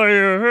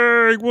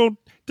Kingslayer. Hey, he won't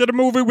did a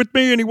movie with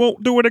me and he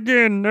won't do it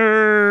again.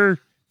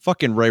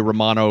 Fucking Ray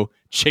Romano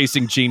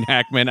chasing Gene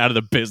Hackman out of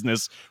the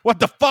business. What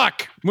the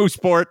fuck?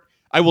 Mooseport.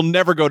 I will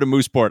never go to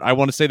Mooseport. I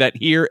want to say that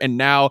here and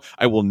now.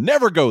 I will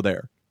never go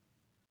there.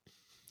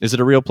 Is it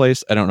a real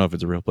place? I don't know if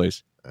it's a real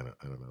place. I don't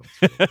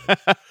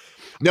know.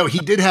 No, he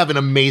did have an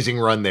amazing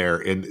run there.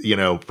 And, you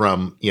know,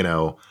 from, you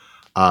know,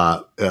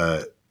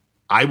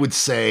 I would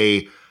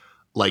say,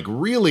 like,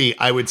 really,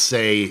 I would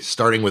say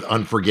starting with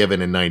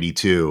Unforgiven in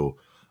 92,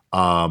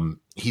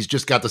 he's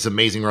just got this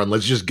amazing run.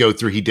 Let's just go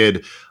through. He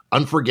did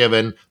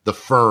Unforgiven, The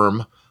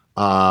Firm,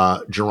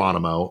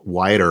 Geronimo,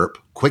 Wyatt Earp,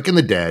 Quick and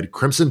the Dead,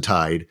 Crimson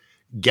Tide,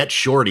 Get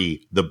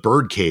Shorty, The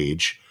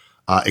Birdcage,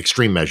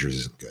 Extreme Measures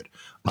isn't good.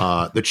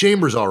 The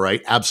Chamber's all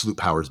right. Absolute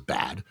Power's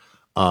bad.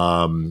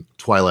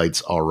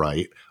 Twilight's all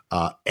right.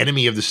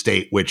 Enemy of the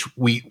State, which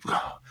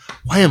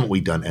why haven't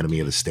we done Enemy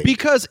of the State?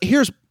 Because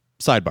here's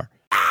sidebar.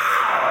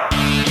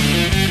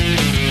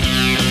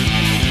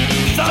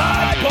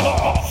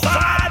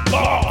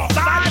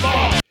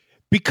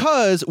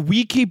 Because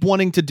we keep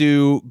wanting to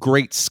do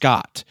Great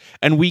Scott,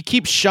 and we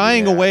keep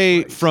shying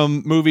away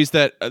from movies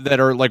that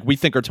are like we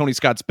think are Tony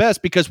Scott's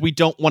best, because we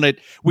don't want it.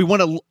 We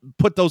want to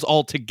put those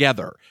all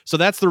together. So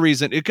that's the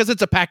reason, because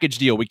it's a package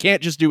deal. We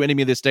can't just do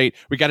Enemy of the State.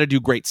 We got to do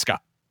Great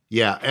Scott.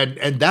 Yeah,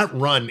 and that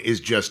run is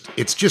just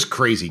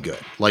crazy good.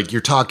 Like, you're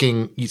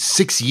talking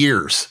 6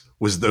 years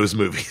was those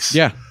movies.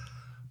 Yeah.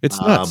 It's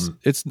nuts.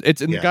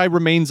 And the guy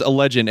remains a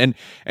legend.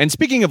 And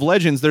speaking of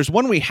legends, there's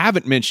one we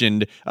haven't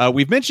mentioned.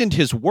 We've mentioned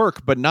his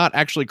work, but not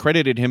actually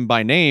credited him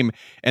by name,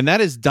 and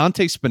that is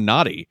Dante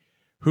Spinotti,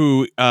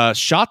 who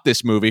shot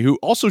this movie, who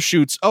also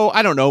shoots,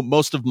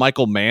 most of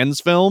Michael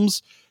Mann's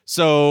films.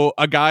 So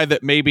a guy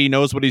that maybe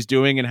knows what he's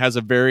doing and has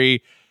a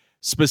very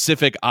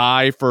specific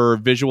eye for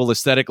visual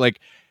aesthetic. Like,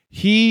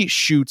 he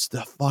shoots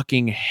the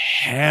fucking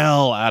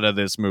hell out of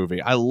this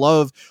movie. I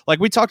love, like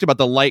we talked about,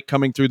 the light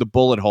coming through the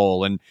bullet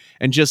hole and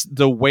just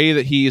the way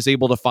that he is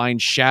able to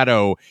find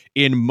shadow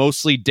in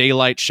mostly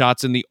daylight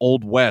shots in the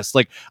Old West.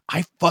 Like,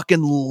 I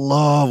fucking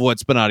love what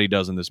Spinotti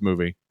does in this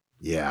movie.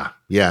 Yeah.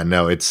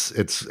 No,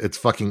 it's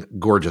fucking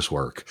gorgeous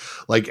work.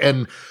 Like,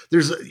 and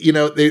there's,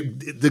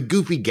 the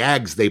goofy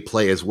gags they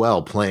play as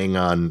well, playing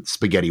on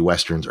spaghetti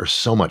westerns, are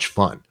so much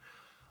fun.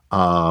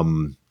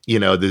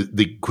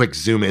 The quick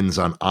zoom ins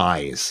on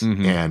eyes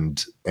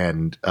and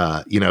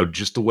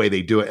just the way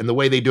they do it, and the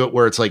way they do it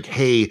where it's like,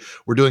 hey,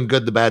 we're doing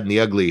Good, the Bad, and the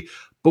Ugly,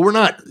 but we're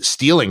not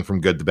stealing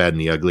from Good, the Bad, and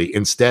the Ugly.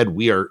 Instead,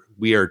 we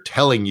are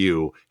telling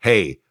you,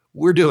 hey,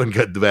 we're doing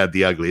Good, the Bad,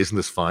 the Ugly. Isn't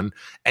this fun?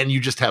 And you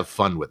just have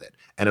fun with it.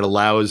 And it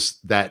allows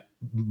that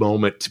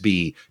moment to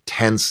be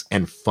tense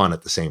and fun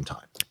at the same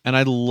time. And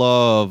I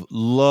love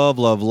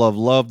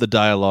the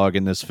dialogue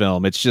in this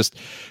film. It's just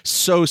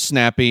so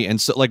snappy.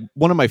 And so, like,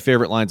 one of my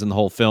favorite lines in the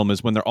whole film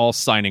is when they're all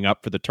signing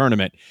up for the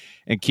tournament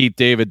and Keith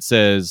David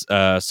says,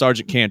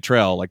 Sergeant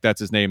Cantrell, like, that's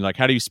his name. Like,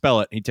 how do you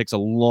spell it? And he takes a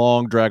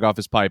long drag off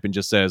his pipe and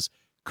just says,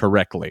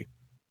 correctly.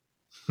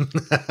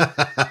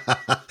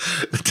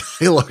 The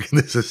dialogue in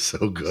this is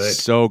so good.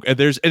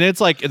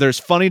 There's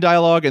funny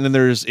dialogue, and then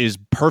there's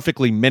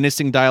perfectly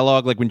menacing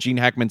dialogue. Like when Gene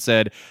Hackman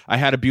said, I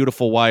had a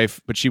beautiful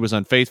wife, but she was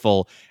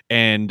unfaithful.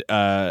 And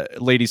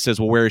lady says,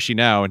 well, where is she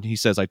now? And he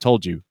says, I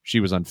told you she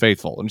was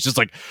unfaithful. And it's just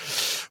like,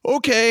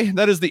 okay,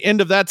 that is the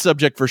end of that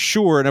subject for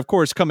sure. And of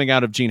course, coming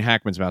out of Gene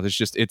Hackman's mouth, it's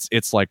just,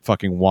 it's like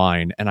fucking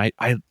wine. And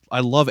I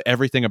love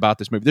everything about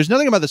this movie. There's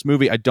nothing about this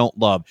movie I don't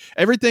love.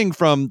 Everything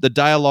from the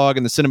dialogue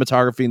and the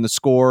cinematography and the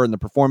score and the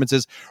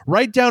performances,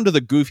 right down to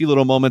the goofy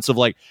little moments of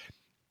like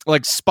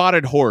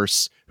Spotted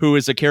Horse, who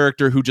is a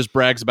character who just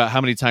brags about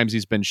how many times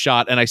he's been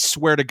shot. And I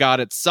swear to God,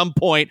 at some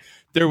point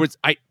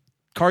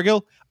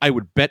Cargill, I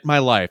would bet my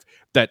life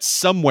that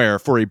somewhere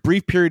for a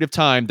brief period of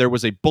time, there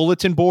was a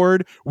bulletin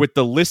board with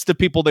the list of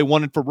people they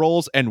wanted for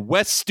roles, and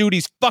Wes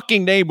Studi's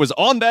fucking name was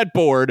on that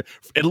board,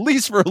 at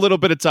least for a little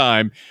bit of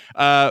time.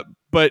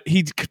 But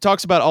he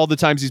talks about all the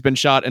times he's been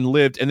shot and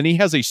lived, and then he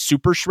has a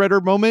Super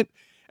Shredder moment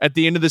at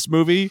the end of this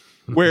movie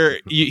where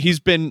he's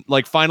been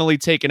like finally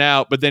taken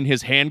out, but then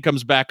his hand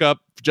comes back up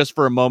just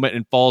for a moment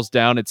and falls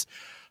down.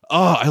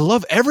 I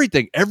love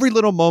everything, every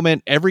little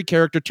moment, every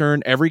character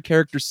turn, every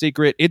character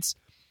secret. It's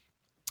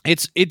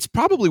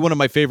probably one of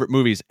my favorite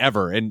movies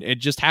ever, and it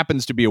just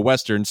happens to be a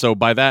Western. So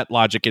by that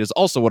logic, it is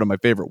also one of my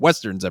favorite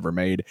Westerns ever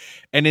made,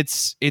 and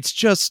it's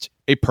just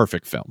a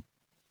perfect film.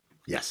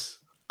 Yes,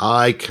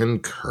 I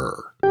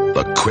concur.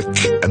 The Quick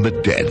and the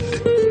Dead.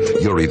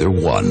 You're either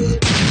one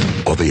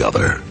or the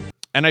other.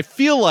 And I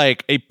feel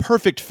like a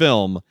perfect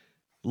film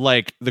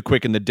like The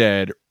Quick and the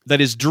Dead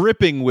that is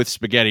dripping with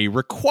spaghetti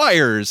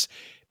requires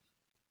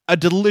a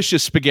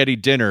delicious spaghetti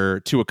dinner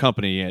to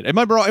accompany it. Am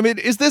I wrong? I mean,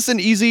 is this an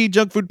easy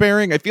junk food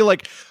pairing? I feel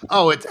like,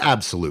 it's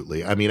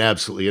absolutely. I mean,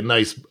 absolutely a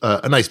nice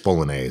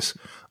bolognese.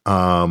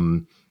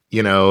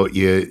 You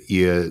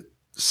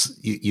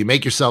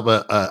make yourself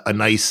a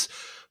nice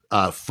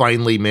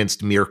finely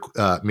minced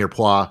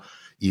mirepoix.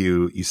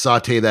 You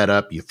saute that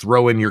up. You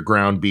throw in your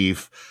ground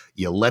beef.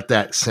 You let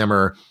that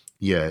simmer.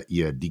 You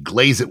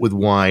deglaze it with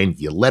wine.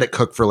 You let it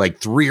cook for like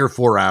 3 or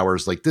 4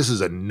 hours. Like, this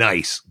is a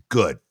nice,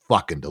 good,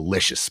 fucking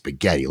delicious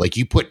spaghetti. Like,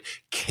 you put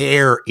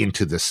care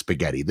into the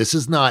spaghetti. This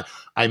is not,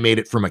 I made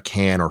it from a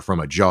can or from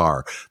a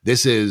jar.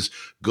 This is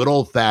good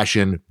old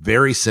fashioned,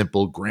 very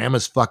simple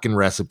grandma's fucking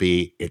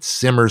recipe. It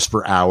simmers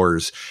for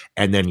hours,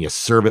 and then you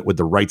serve it with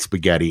the right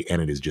spaghetti, and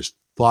it is just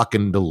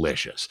fucking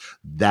delicious.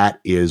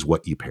 That is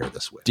what you pair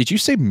this with. Did you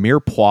say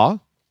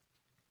mirepoix?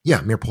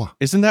 Yeah, mirepoix.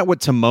 Isn't that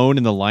what Timon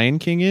in The Lion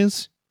King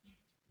is?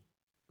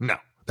 No.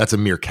 That's a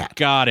meerkat.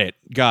 Got it.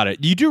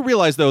 You do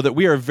realize, though, that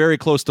we are very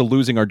close to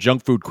losing our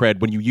junk food cred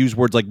when you use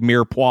words like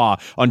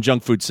mirepoix on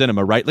junk food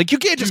cinema, right? Like, you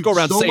can't just go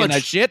around saying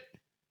that shit.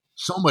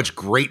 So much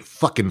great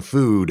fucking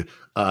food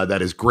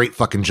that is great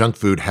fucking junk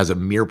food has a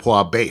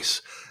mirepoix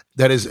base.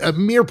 That is, a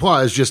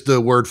mirepoix is just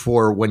the word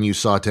for when you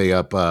saute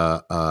up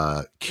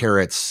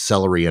carrots,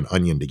 celery, and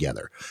onion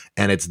together.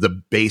 And it's the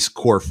base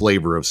core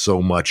flavor of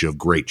so much of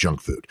great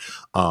junk food.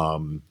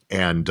 And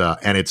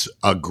it's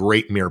a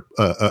great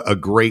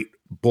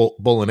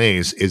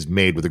bolognese is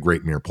made with a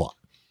great mirepoix.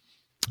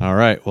 All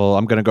right. Well,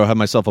 I'm going to go have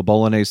myself a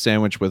bolognese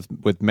sandwich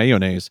with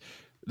mayonnaise.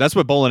 That's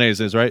what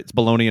bolognese is, right? It's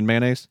bologna and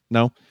mayonnaise?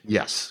 No?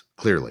 Yes,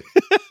 clearly.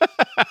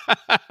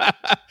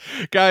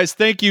 Guys,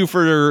 thank you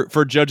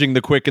for judging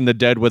The Quick and the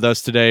Dead with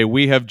us today.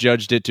 We have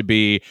judged it to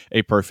be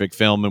a perfect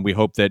film, and we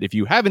hope that if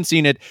you haven't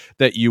seen it,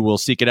 that you will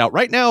seek it out.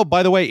 Right now,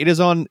 by the way, it is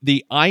on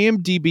the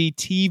IMDb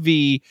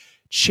TV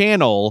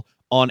channel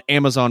on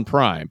Amazon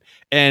Prime.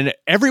 And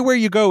everywhere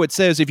you go, it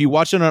says if you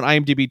watch it on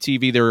IMDb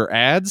TV, there are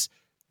ads.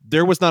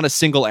 There was not a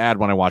single ad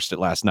when I watched it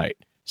last night.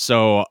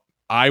 So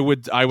I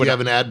would. Do you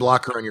have an ad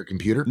blocker on your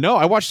computer? No,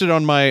 I watched it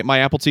on my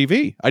Apple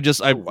TV.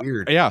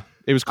 Weird. Yeah,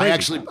 it was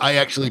crazy. I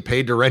actually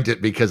paid to rent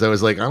it because I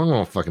was like, I don't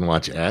want to fucking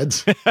watch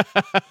ads.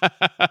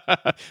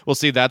 Well,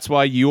 see, that's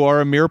why you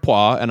are a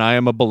mirepoix and I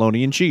am a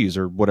bologna and cheese,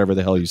 or whatever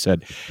the hell you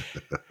said.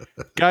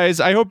 Guys,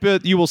 I hope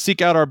that you will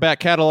seek out our back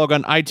catalog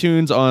on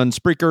iTunes, on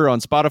Spreaker, on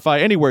Spotify,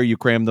 anywhere you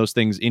cram those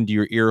things into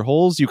your ear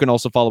holes. You can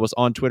also follow us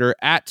on Twitter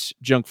at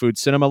Junk Food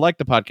Cinema, like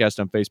the podcast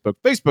on Facebook,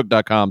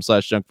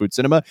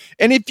 facebook.com/junkfoodcinema.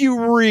 And if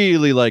you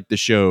really like the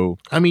show,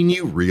 I mean,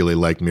 you really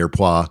like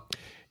mirepoix.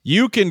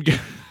 You can go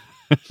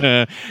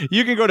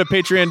to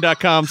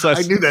patreon.com/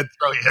 I knew that'd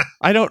throw you.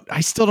 I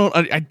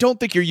don't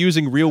think you're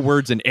using real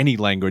words in any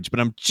language, but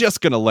I'm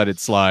just going to let it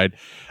slide.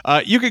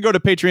 You can go to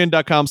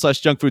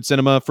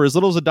patreon.com/junkfoodcinema. For as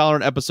little as $1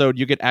 an episode,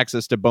 you get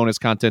access to bonus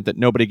content that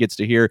nobody gets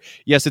to hear.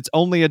 Yes, it's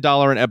only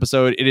 $1 an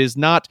episode. It is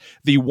not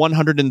the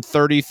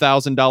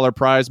 $130,000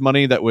 prize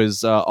money that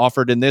was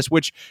offered in this,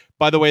 which,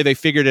 by the way, they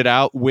figured it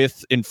out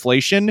with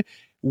inflation,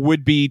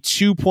 would be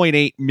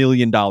 $2.8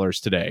 million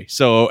today.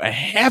 So a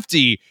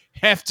hefty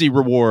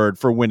reward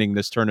for winning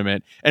this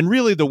tournament. And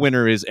really the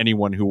winner is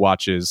anyone who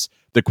watches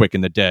The Quick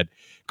and the Dead.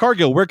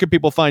 Cargill, where can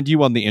people find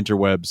you on the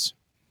interwebs?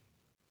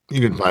 You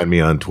can find me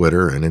on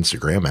Twitter and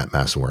Instagram at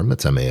Massawyrm.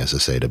 That's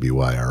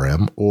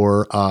MASSAWYRM.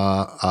 Or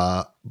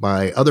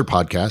my other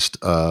podcast,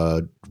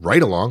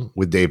 Right Along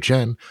with Dave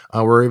Chen,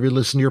 wherever you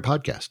listen to your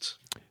podcasts.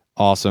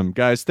 Awesome.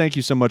 Guys, thank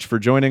you so much for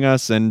joining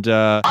us. And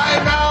I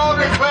now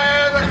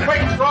declare the quick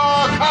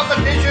draw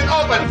competition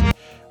open.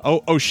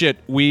 Oh shit!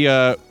 We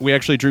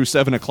actually drew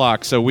 7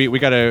 o'clock, so we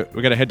gotta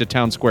head to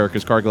Town Square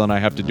because Cargill and I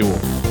have to duel.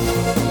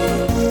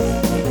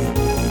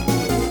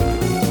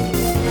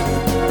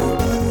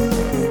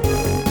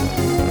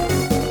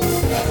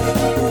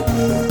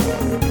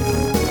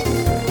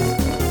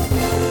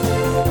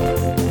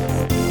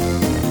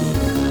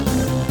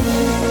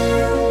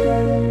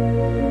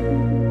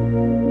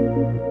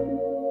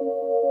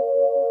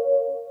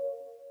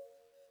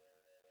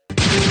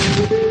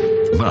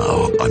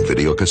 Now on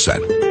video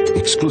cassette,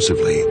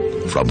 exclusively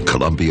from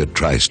Columbia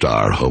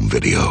TriStar Home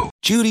Video.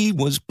 Judy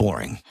was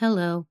boring.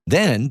 Hello.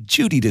 Then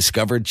Judy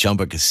discovered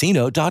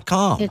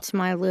ChumbaCasino.com. It's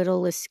my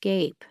little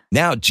escape.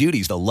 Now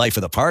Judy's the life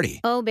of the party.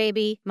 Oh,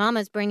 baby,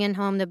 mama's bringing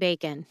home the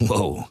bacon.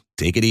 Whoa,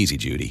 take it easy,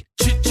 Judy.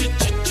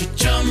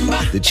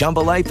 The Chumba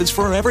life is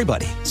for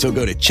everybody. So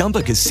go to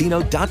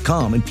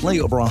ChumbaCasino.com and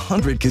play over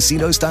 100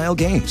 casino-style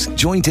games.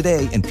 Join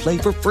today and play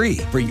for free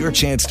for your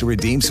chance to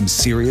redeem some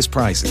serious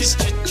prizes.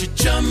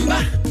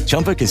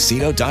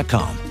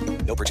 ChumbaCasino.com.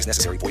 No purchase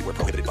necessary. Void where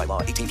prohibited by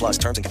law. 18+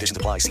 terms and conditions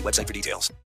apply. See website for details.